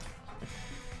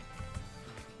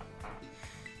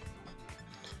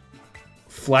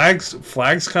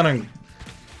 Flag's kind of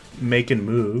making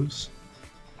moves.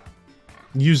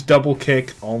 Use double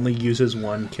kick, only uses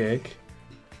one kick.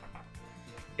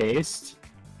 Based.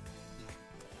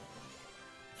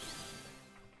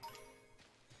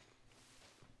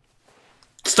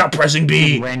 Stop pressing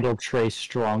B! Randall Trace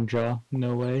Strongjaw.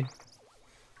 No way.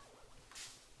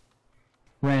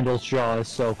 Randall's jaw is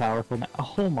so powerful now.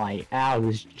 Oh my, ow,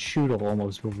 his Choodle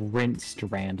almost rinsed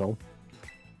Randall.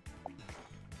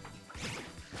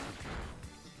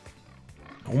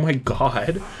 Oh my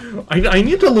god. I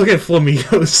need to look at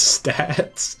Flamingo's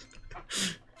stats.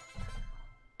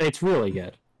 It's really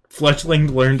good.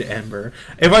 Fletchling learned Ember.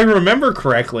 If I remember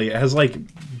correctly, it has like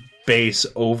base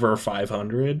over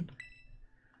 500.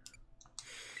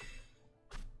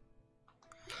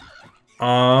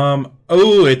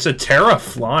 Oh, it's a Terra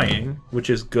flying, which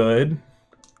is good.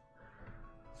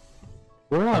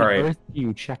 Where on earth do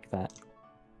you check that?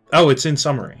 Oh, it's in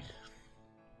summary.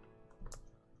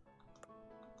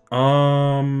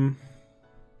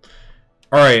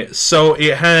 Alright, so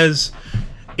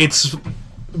it's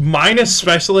minus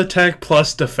special attack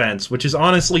plus defense, which is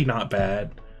honestly not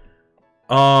bad.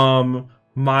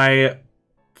 My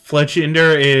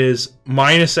Fletchinder is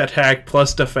minus attack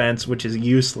plus defense, which is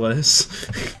useless.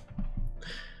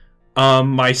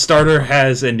 My starter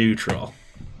has a neutral.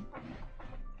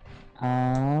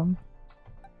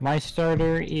 My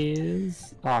starter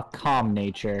is calm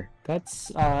nature.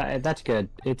 That's good.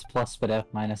 It's plus speed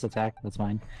minus attack. That's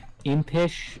fine.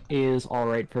 Impish is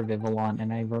alright for Vivillon,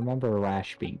 and I remember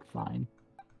Rash being fine.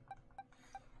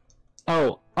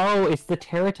 Oh, it's the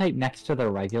Terra type next to the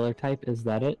regular type. Is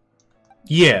that it?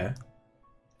 Yeah.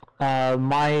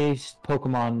 My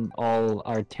Pokemon all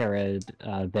are Terra,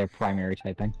 their primary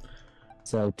typing.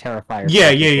 So Terra Fire.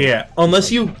 Yeah.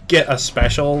 Unless you get a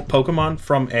special Pokemon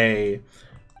from a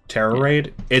Terra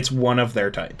raid, it's one of their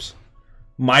types.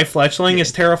 My Fletchling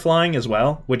is Terra Flying as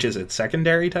well, which is its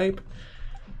secondary type.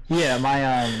 Yeah,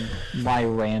 my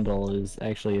Randall is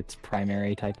actually its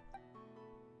primary type.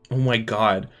 Oh my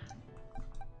god.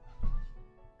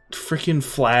 Freaking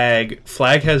Flag.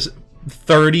 Flag has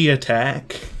 30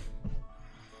 attack.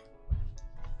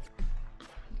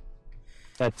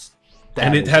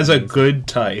 And it has a good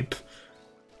type.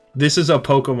 This is a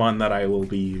Pokemon that I will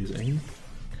be using.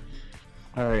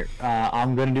 Alright,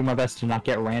 I'm gonna do my best to not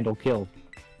get Randall killed.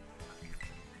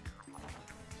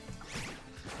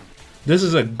 This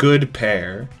is a good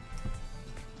pair.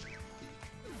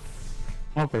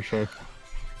 Oh, for sure.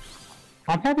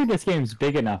 I'm happy this game's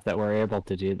big enough that we're able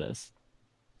to do this.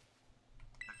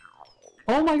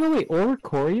 Oh my god, wait,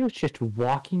 Oricorio is just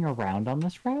walking around on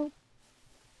this route?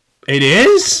 It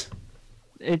is?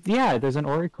 Yeah, there's an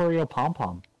Oricorio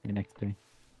Pom-Pom right next to me.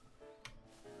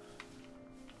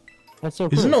 That's so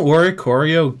cool. Isn't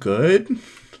Oricorio good?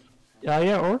 Yeah,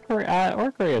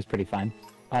 Oricorio is pretty fine.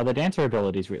 The dancer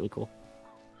ability is really cool.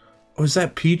 Oh, is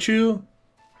that Pichu?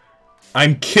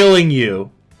 I'm killing you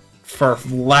for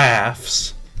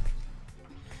laughs.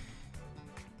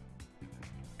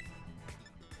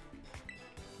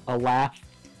 A laugh,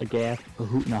 a gasp, a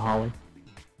hoot and a holly.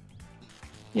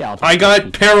 Yeah, I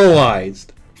got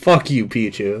paralyzed. Fuck you,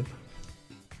 Pichu.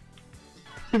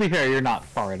 To be fair, you're not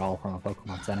far at all from a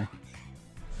Pokemon Center.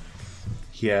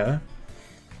 Yeah.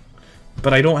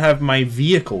 But I don't have my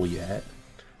vehicle yet.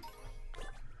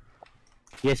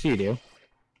 Yes, you do.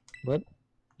 What?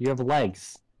 You have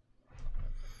legs.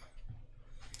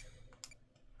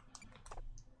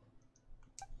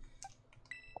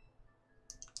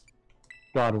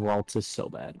 God, Waltz is so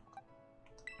bad.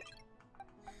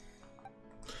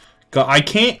 God, I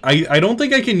can't... I don't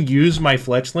think I can use my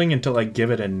Fletchling until I give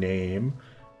it a name.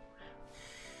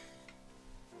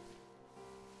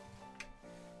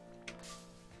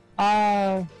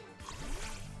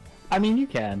 I mean, you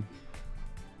can.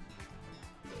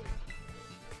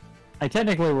 I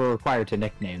technically were required to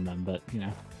nickname them, but, you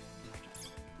know.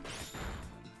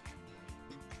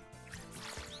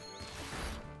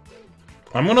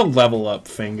 I'm gonna level up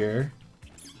Finger.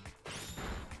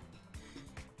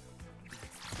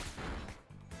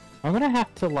 I'm gonna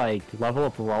have to, like, level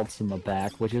up Ralts in the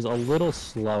back, which is a little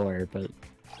slower, but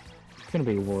it's gonna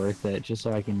be worth it, just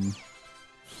so I can...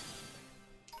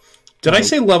 Did I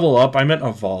say level up? I meant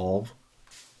evolve.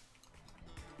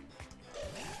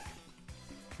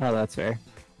 Oh, that's fair.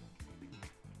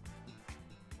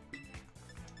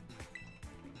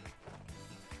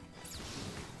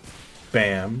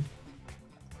 Bam.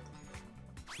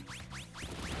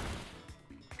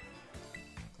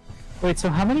 Wait, so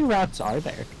how many routes are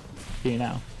there? Do you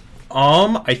know?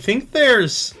 I think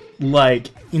there's, like,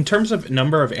 in terms of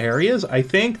number of areas, I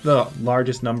think the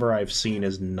largest number I've seen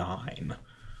is 9.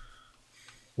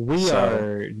 We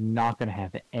are not going to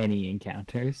have any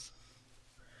encounters.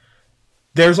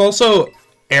 There's also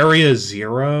Area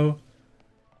 0,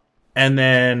 and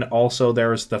then also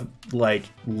there's the, like,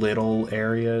 little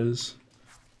areas,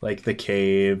 like the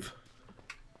cave.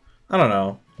 I don't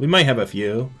know. We might have a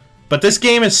few. But this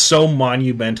game is so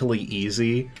monumentally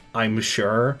easy, I'm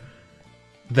sure,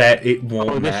 that it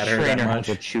won't matter that much.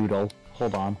 Has a Choodle.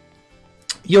 Hold on.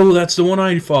 Yo, that's the one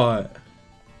I fought.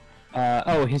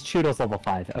 Oh, his Choodle's level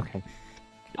 5. Okay.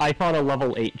 I fought a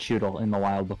level 8 Choodle in the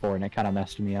wild before, and it kind of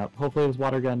messed me up. Hopefully this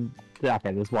water gun...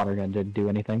 Okay, this water gun didn't do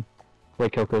anything.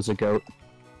 Wait, Coco's a goat.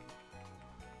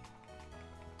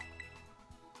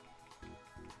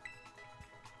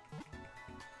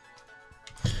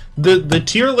 The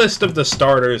tier list of the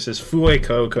starters is Fue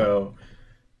Coco.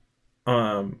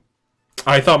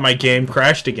 I thought my game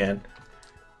crashed again.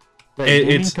 But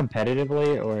it's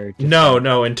competitively or just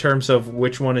no, in terms of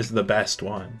which one is the best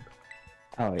one.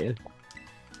 Oh yeah.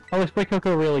 Oh, is Fue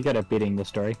Coco really good at beating the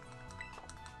story?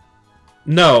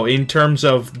 No, in terms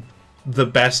of the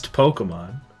best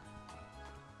Pokemon.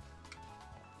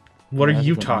 What are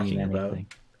you talking about?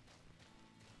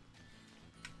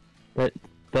 But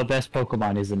the best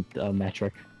Pokemon isn't a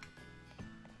metric.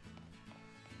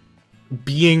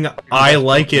 Being I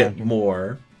like it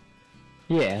more.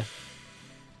 Yeah.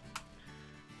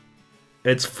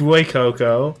 It's Fue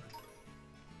Coco,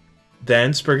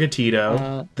 then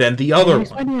Sprigatito, then the other one.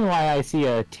 Explain to me why I see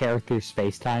a tear through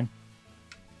space-time.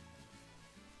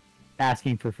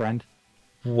 Asking for friend.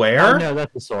 Where? Oh, no,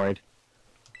 that's a sword.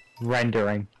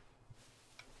 Rendering.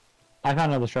 I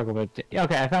found another struggle, but...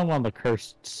 Okay, I found one of the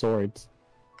cursed swords.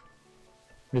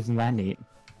 Isn't that neat?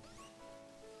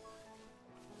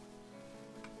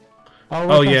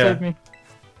 Oh yeah. Saved me.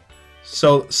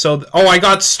 So, oh, I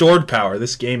got stored power.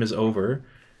 This game is over.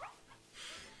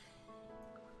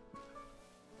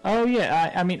 Oh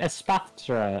yeah, I mean,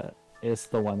 Espatra is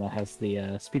the one that has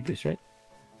the speed boost, right?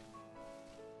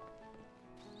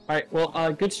 Alright,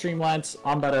 well, good stream, lads.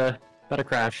 I'm about to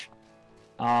crash.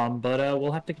 But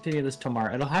we'll have to continue this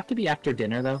tomorrow. It'll have to be after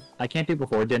dinner, though. I can't do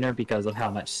before dinner because of how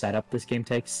much setup this game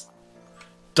takes.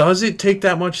 Does it take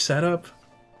that much setup?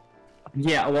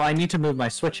 Yeah, well, I need to move my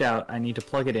Switch out, I need to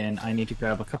plug it in, I need to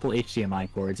grab a couple HDMI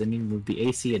cords, I need to move the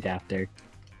AC adapter.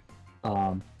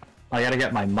 I gotta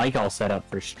get my mic all set up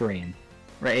for stream.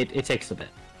 Right, it takes a bit.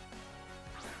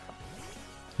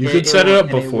 You could set it up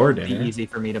before dinner. It won't be easy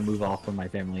for me to move off when my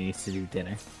family needs to do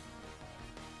dinner.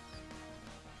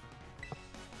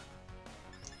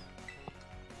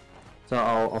 So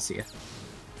I'll see you.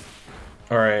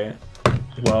 Alright.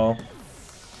 Well...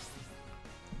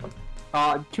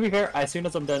 to be fair, as soon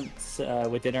as I'm done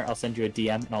with dinner, I'll send you a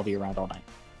DM and I'll be around all night.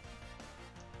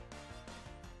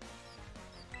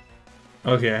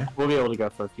 Okay. We'll be able to go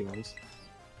for a few hours.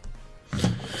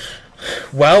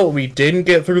 Well, we didn't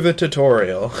get through the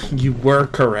tutorial. You were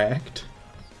correct.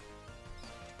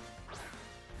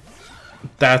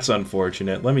 That's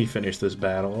unfortunate. Let me finish this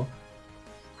battle.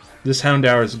 This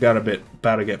Houndour's got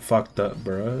about to get fucked up,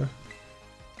 bruh.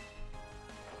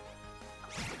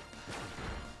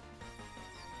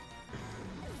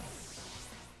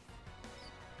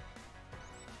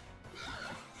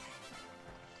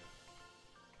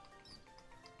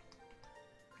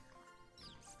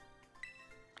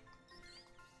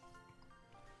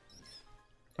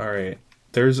 Alright.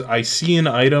 I see an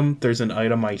item. There's an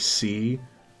item I see.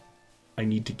 I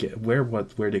need to get...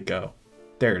 Where'd it go?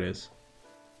 There it is.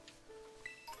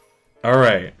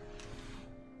 Alright.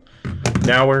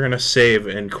 Now we're gonna save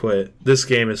and quit. This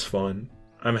game is fun.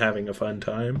 I'm having a fun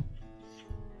time.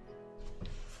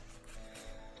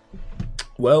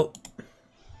 Well...